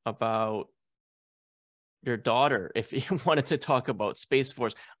question about your daughter if you wanted to talk about Space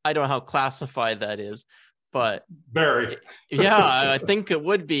Force. I don't know how classified that is, but Very. yeah, I think it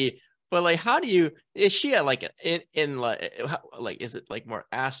would be. But like, how do you? Is she at like in like is it like more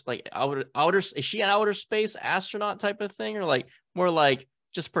like outer? Is she an outer space astronaut type of thing, or like more like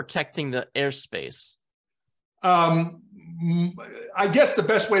just protecting the airspace? I guess the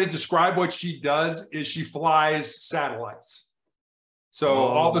best way to describe what she does is she flies satellites. So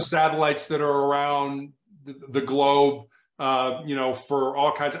all the satellites that are around the globe, for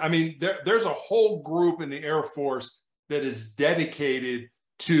all kinds. I mean, there's a whole group in the Air Force that is dedicated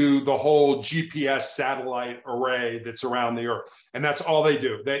to the whole GPS satellite array that's around the Earth. And that's all they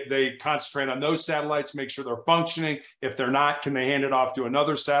do. They concentrate on those satellites, make sure they're functioning. If they're not, can they hand it off to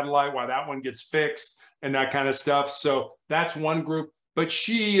another satellite while that one gets fixed and that kind of stuff. So that's one group. But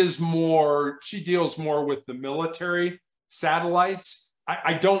she deals more with the military satellites.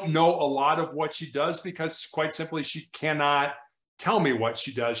 I don't know a lot of what she does because quite simply, she cannot tell me what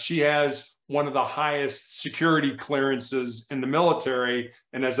she does. She has one of the highest security clearances in the military.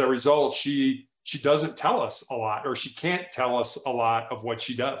 And as a result, she doesn't tell us a lot, or she can't tell us a lot of what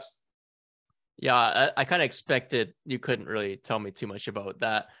she does. Yeah, I kind of expected you couldn't really tell me too much about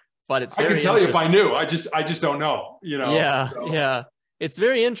that, but it's I very can tell you if I knew. I just don't know, Yeah, so. yeah. It's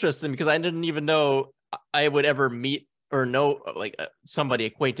very interesting because I didn't even know I would ever meet or know like somebody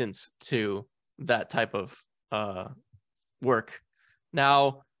acquaintance to that type of work.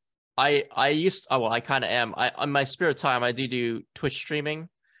 Now, I kind of am. On my spare time, I do Twitch streaming.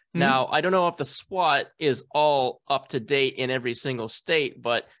 Mm-hmm. Now, I don't know if the SWAT is all up to date in every single state,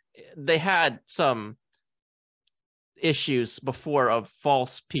 but they had some issues before of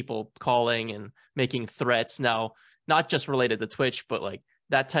false people calling and making threats. Now, not just related to Twitch, but like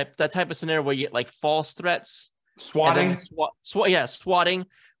that type of scenario where you get like false threats. Swatting. Swatting,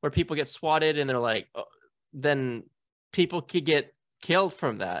 where people get swatted and they're like, then people could get killed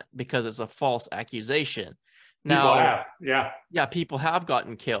from that because it's a false accusation. Now, people have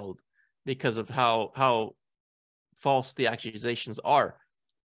gotten killed because of how false the accusations are.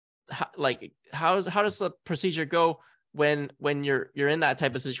 How does the procedure go when you're in that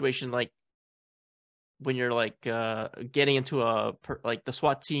type of situation? Like when you're like getting into the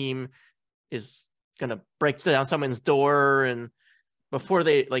SWAT team is gonna break down someone's door, and before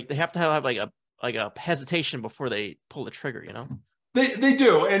they have to have like a hesitation before they pull the trigger, They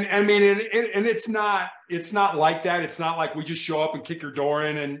do, and I mean, and it's not like that. It's not like we just show up and kick your door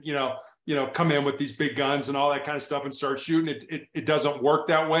in and come in with these big guns and all that kind of stuff and start shooting. It doesn't work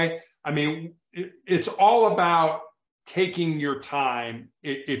that way. I mean, it's all about taking your time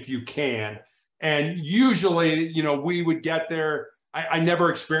if you can. And usually, we would get there. I never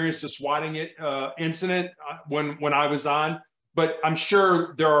experienced a swatting incident when I was on, but I'm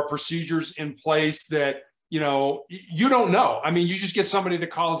sure there are procedures in place that you don't know. I mean, you just get somebody that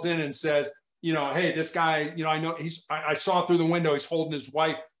calls in and says, hey, this guy, I know I saw through the window, he's holding his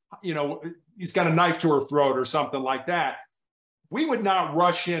wife, he's got a knife to her throat or something like that. We would not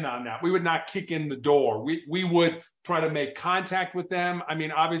rush in on that. We would not kick in the door. We would try to make contact with them. I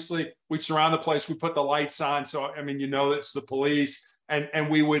mean, obviously, we'd surround the place. We put the lights on. So, I mean, it's the police. And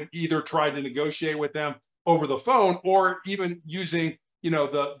we would either try to negotiate with them over the phone or even using,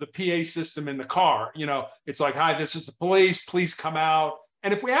 the PA system in the car. It's like, hi, this is the police. Please come out.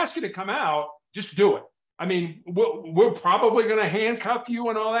 And if we ask you to come out, just do it. I mean, we're probably going to handcuff you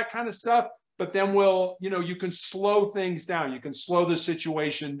and all that kind of stuff. But then you can slow things down. You can slow the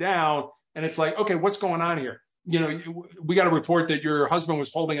situation down. And it's like, okay, what's going on here? We got a report that your husband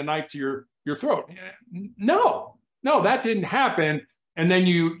was holding a knife to your throat. No, that didn't happen. And then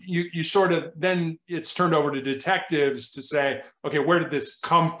you sort of, then it's turned over to detectives to say, okay, where did this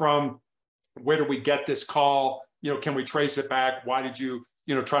come from? Where did we get this call? Can we trace it back? Why did you,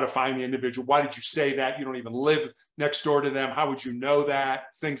 try to find the individual? Why did you say that? You don't even live next door to them. How would you know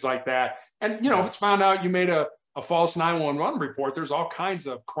that? Things like that. And, if it's found out you made a false 911 report, there's all kinds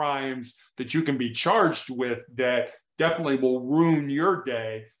of crimes that you can be charged with that definitely will ruin your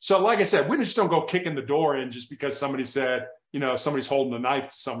day. So like I said, we just don't go kicking the door in just because somebody said, somebody's holding a knife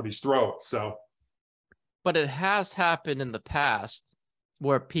to somebody's throat. So, but it has happened in the past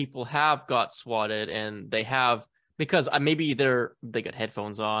where people have got swatted and they have, because maybe they got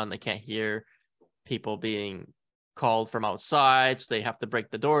headphones on, they can't hear people being called from outside, so they have to break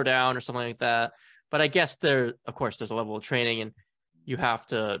the door down or something like that. But I guess there's a level of training, and you have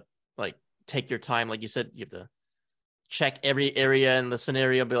to like take your time. Like you said, you have to check every area in the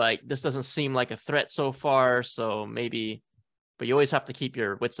scenario, be like, this doesn't seem like a threat so far, so maybe, but you always have to keep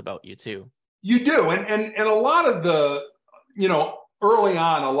your wits about you too. You do. And a lot of the, early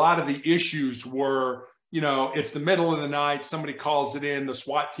on, a lot of the issues were, it's the middle of the night, somebody calls it in, the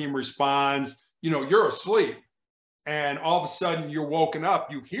SWAT team responds, you're asleep. And all of a sudden you're woken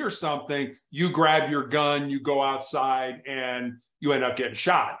up, you hear something, you grab your gun, you go outside, and you end up getting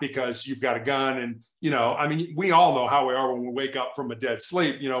shot because you've got a gun. And, we all know how we are when we wake up from a dead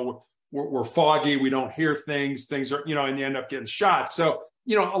sleep. We're foggy, we don't hear things are, and you end up getting shot. So,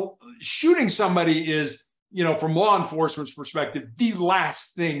 shooting somebody is, from law enforcement's perspective, the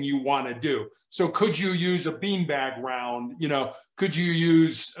last thing you want to do. So could you use a beanbag round? Could you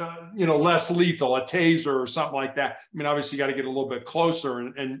use, less lethal, a taser or something like that? I mean, obviously you got to get a little bit closer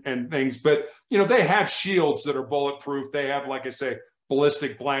and things, but, they have shields that are bulletproof. They have, like I say,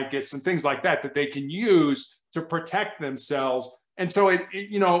 ballistic blankets and things like that they can use to protect themselves. And so they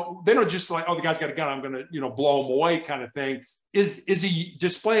don't just like, oh, the guy's got a gun, I'm going to, blow him away kind of thing. Is he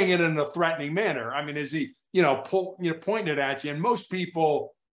displaying it in a threatening manner? I mean, is he, pointing it at you? And most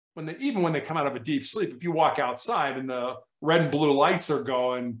people, even when they come out of a deep sleep, if you walk outside and the red and blue lights are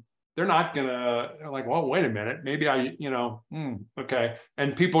going, they're not gonna, they're like, well, wait a minute, maybe okay.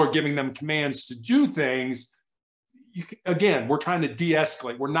 And people are giving them commands to do things. Again, we're trying to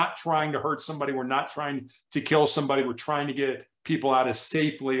de-escalate. We're not trying to hurt somebody. We're not trying to kill somebody. We're trying to get people out as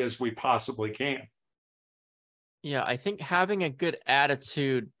safely as we possibly can. Yeah, I think having a good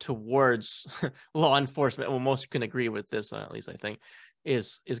attitude towards law enforcement, well, most can agree with this, at least I think,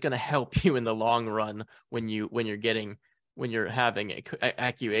 is going to help you in the long run when you're having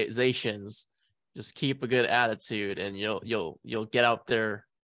accusations. Just keep a good attitude, and you'll get out there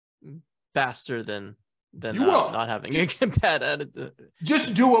faster than not having a bad attitude.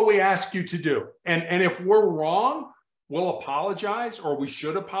 Just do what we ask you to do, and if we're wrong, we'll apologize, or we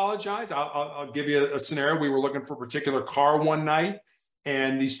should apologize. I'll give you a scenario. We were looking for a particular car one night,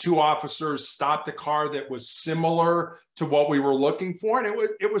 and these two officers stopped a car that was similar to what we were looking for. And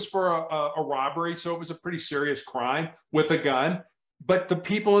it was for a robbery. So it was a pretty serious crime with a gun. But the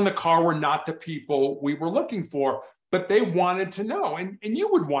people in the car were not the people we were looking for, but they wanted to know. And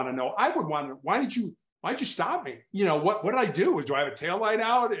you would want to know. I would want to know, why'd you stop me? What did I do? Do I have a taillight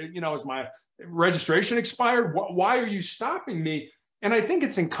out? Is my registration expired? Why are you stopping me? And I think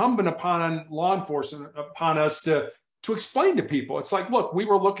it's incumbent upon law enforcement, upon us to explain to people. It's like, look, we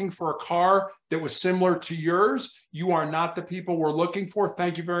were looking for a car that was similar to yours. You are not the people we're looking for.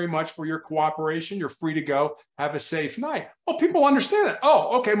 Thank you very much for your cooperation. You're free to go. Have a safe night. Well, people understand it.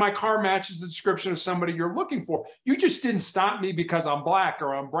 Oh, okay, my car matches the description of somebody you're looking for. You just didn't stop me because I'm black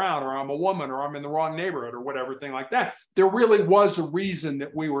or I'm brown or I'm a woman or I'm in the wrong neighborhood or whatever, thing like that. There really was a reason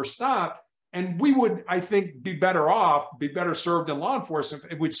that we were stopped. And we would, I think, be better served in law enforcement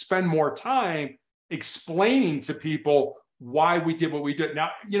if we'd spend more time explaining to people why we did what we did. Now,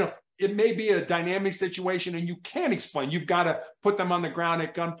 it may be a dynamic situation and you can't explain. You've got to put them on the ground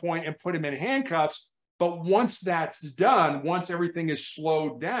at gunpoint and put them in handcuffs. But once that's done, once everything is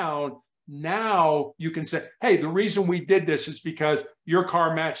slowed down, now you can say, hey, the reason we did this is because your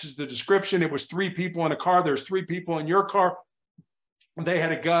car matches the description. It was 3 people in a car. There's 3 people in your car. They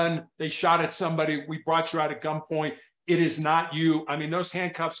had a gun. They shot at somebody. We brought you out at gunpoint. It is not you. I mean, those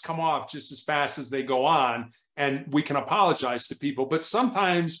handcuffs come off just as fast as they go on, and we can apologize to people. But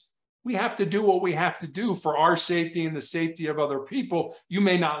sometimes we have to do what we have to do for our safety and the safety of other people. You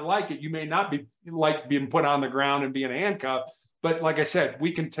may not like it. You may not like being put on the ground and being handcuffed. But like I said,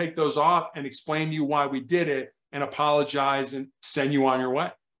 we can take those off and explain to you why we did it and apologize and send you on your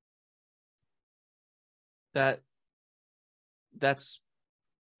way. That's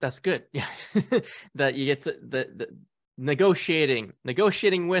good. Yeah. That you get to the negotiating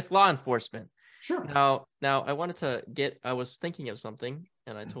with law enforcement. Sure. Now I was thinking of something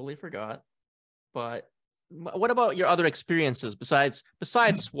and I totally forgot, but what about your other experiences besides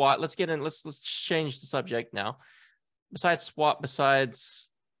SWAT? Let's change the subject now. Besides SWAT, besides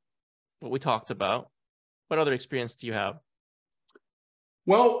what we talked about, what other experience do you have?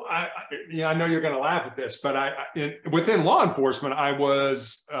 Well, I know you're going to laugh at this, but within law enforcement, I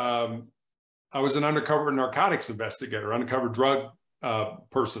was an undercover narcotics investigator, undercover drug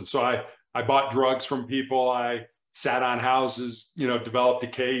person. So I bought drugs from people. I sat on houses, developed a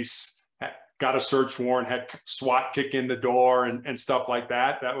case, got a search warrant, had SWAT kick in the door and stuff like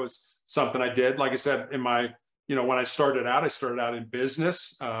that. That was something I did. Like I said, when I started out in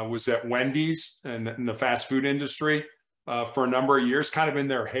business, was at Wendy's in the fast food industry. For a number of years, kind of in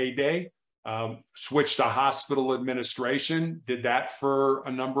their heyday, switched to hospital administration, did that for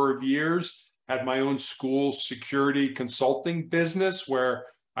a number of years, had my own school security consulting business where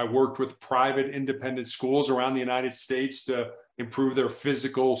I worked with private independent schools around the United States to improve their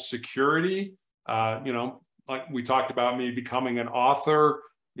physical security. Like we talked about me becoming an author,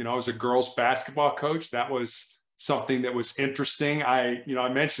 as a girls basketball coach. That was something that was interesting. I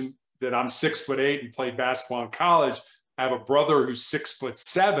mentioned that I'm 6'8" and played basketball in college. I have a brother who's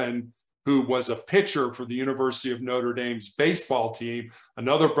 6'7", who was a pitcher for the University of Notre Dame's baseball team.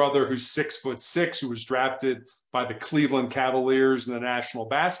 Another brother who's 6'6", who was drafted by the Cleveland Cavaliers and the National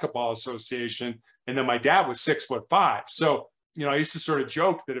Basketball Association. And then my dad was 6'5". So, I used to sort of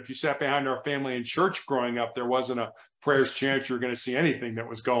joke that if you sat behind our family in church growing up, there wasn't a prayer's chance you were going to see anything that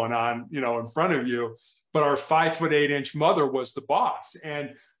was going on, in front of you. But our 5'8" mother was the boss.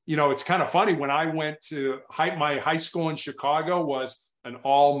 And, it's kind of funny, when I went to my high school in Chicago was an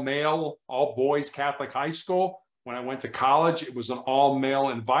all-male, all-boys Catholic high school. When I went to college, it was an all-male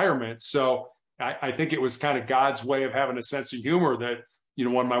environment. So I think it was kind of God's way of having a sense of humor that,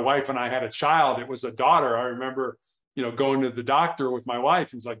 when my wife and I had a child, it was a daughter. I remember, going to the doctor with my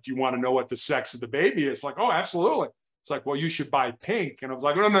wife. He's like, "Do you want to know what the sex of the baby is?" Like, "Oh, absolutely." It's like, "Well, you should buy pink." And I was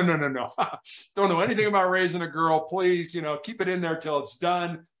like, "No. Don't know anything about raising a girl. Please, keep it in there till it's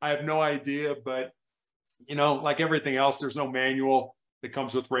done." I have no idea. But, like everything else, there's no manual that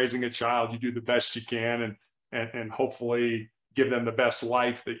comes with raising a child. You do the best you can and hopefully give them the best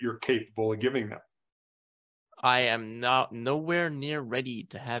life that you're capable of giving them. I am nowhere near ready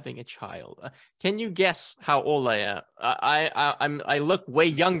to having a child. Can you guess how old I am? I look way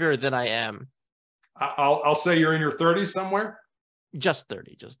younger than I am. I'll say you're in your 30s somewhere. Just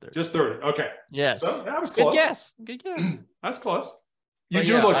 30. Just 30. Okay. Yes. So that was close. Good guess. That's close. You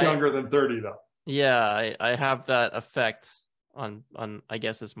do look younger than 30 though. Yeah, I have that effect on I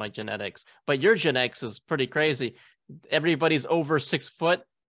guess it's my genetics. But your genetics is pretty crazy. Everybody's over 6 foot,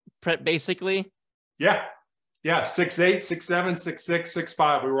 basically. Yeah. 6'8", 6'7", 6'6",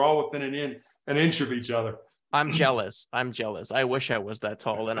 6'5". We were all within an inch of each other. I'm jealous. I wish I was that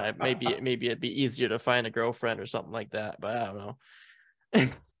tall, and maybe it'd be easier to find a girlfriend or something like that. But I don't know.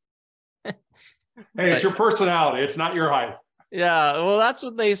 Hey, it's your personality. It's not your height. Yeah, well, that's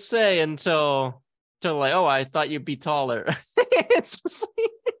what they say until like, "Oh, I thought you'd be taller."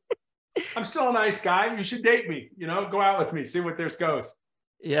 I'm still a nice guy. You should date me. Go out with me. See what this goes.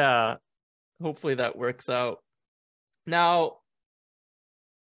 Yeah, hopefully that works out. Now,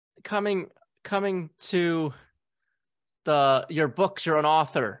 coming to your books, you're an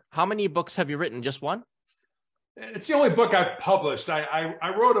author. How many books have you written? Just one? It's the only book I've published. I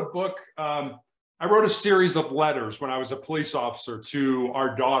wrote a book. I wrote a series of letters when I was a police officer to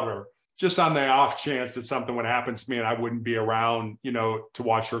our daughter, just on the off chance that something would happen to me and I wouldn't be around, to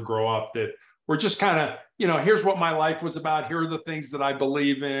watch her grow up. That we're just kind of, here's what my life was about. Here are the things that I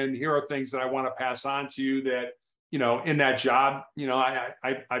believe in. Here are things that I want to pass on to you that, in that job,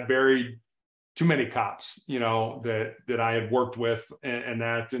 I buried too many cops, that I had worked with and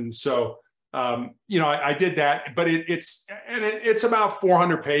that. And so, I did that, but it's about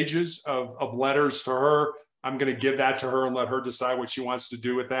 400 pages of letters to her. I'm going to give that to her and let her decide what she wants to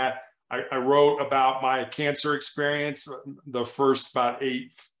do with that. I wrote about my cancer experience, the first about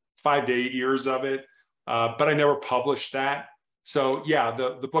 5 to 8 years of it, but I never published that. So yeah,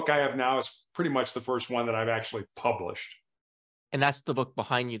 the book I have now is pretty much the first one that I've actually published. And that's the book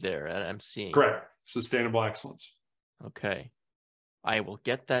behind you there that I'm seeing. Correct. Sustainable Excellence. Okay. I will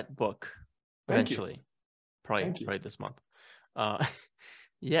get that book eventually. Probably this month.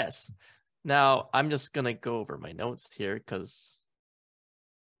 Yes. Now I'm just going to go over my notes here because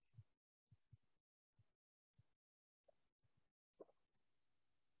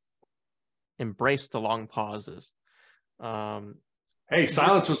embrace the long pauses. Hey,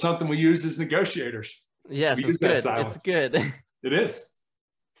 silence was something we use as negotiators. Yes, it's good. It's good. It is.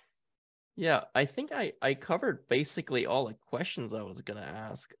 Yeah, I think I covered basically all the questions I was going to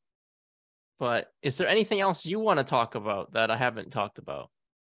ask. But is there anything else you want to talk about that I haven't talked about?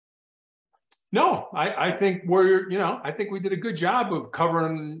 No, I think I think we did a good job of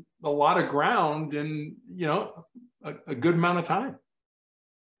covering a lot of ground in, a good amount of time.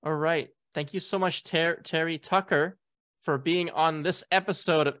 All right. Thank you so much, Terry Tucker, for being on this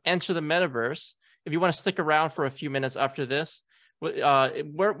episode of Enter the Metaverse. If you want to stick around for a few minutes after this,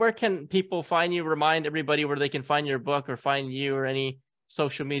 where can people find you? Remind everybody where they can find your book or find you or any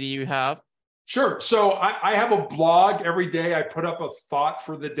social media you have. Sure. So I have a blog. Every day I put up a thought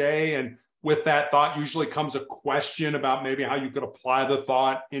for the day. And with that thought usually comes a question about maybe how you could apply the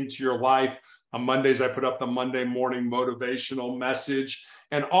thought into your life. On Mondays, I put up the Monday morning motivational message.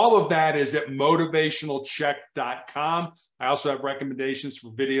 And all of that is at motivationalcheck.com. I also have recommendations for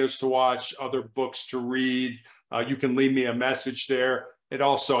videos to watch, other books to read. You can leave me a message there. It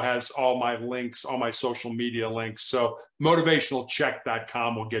also has all my links, all my social media links. So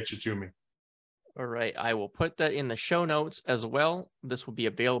motivationalcheck.com will get you to me. All right. I will put that in the show notes as well. This will be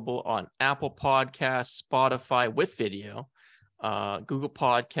available on Apple Podcasts, Spotify with video, Google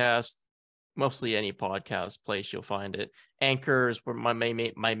Podcasts, mostly any podcast place you'll find it. Anchor is where my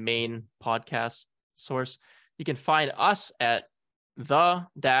main podcast source. You can find us at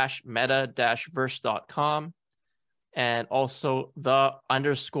the-meta-verse.com and also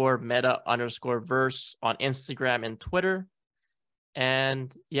the_meta_verse on Instagram and Twitter.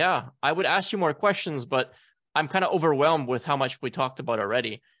 And yeah, I would ask you more questions, but I'm kind of overwhelmed with how much we talked about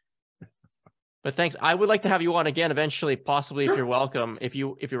already. But thanks. I would like to have you on again eventually, possibly if you're welcome, if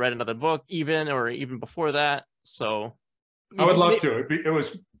you read another book, even before that. So I would love to. It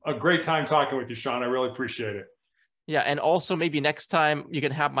was a great time talking with you, Sean. I really appreciate it. Yeah, and also maybe next time you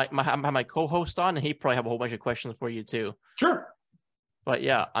can have my co-host on, and he probably have a whole bunch of questions for you too. Sure. But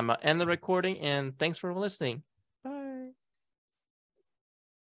yeah, I'm gonna end the recording, and thanks for listening.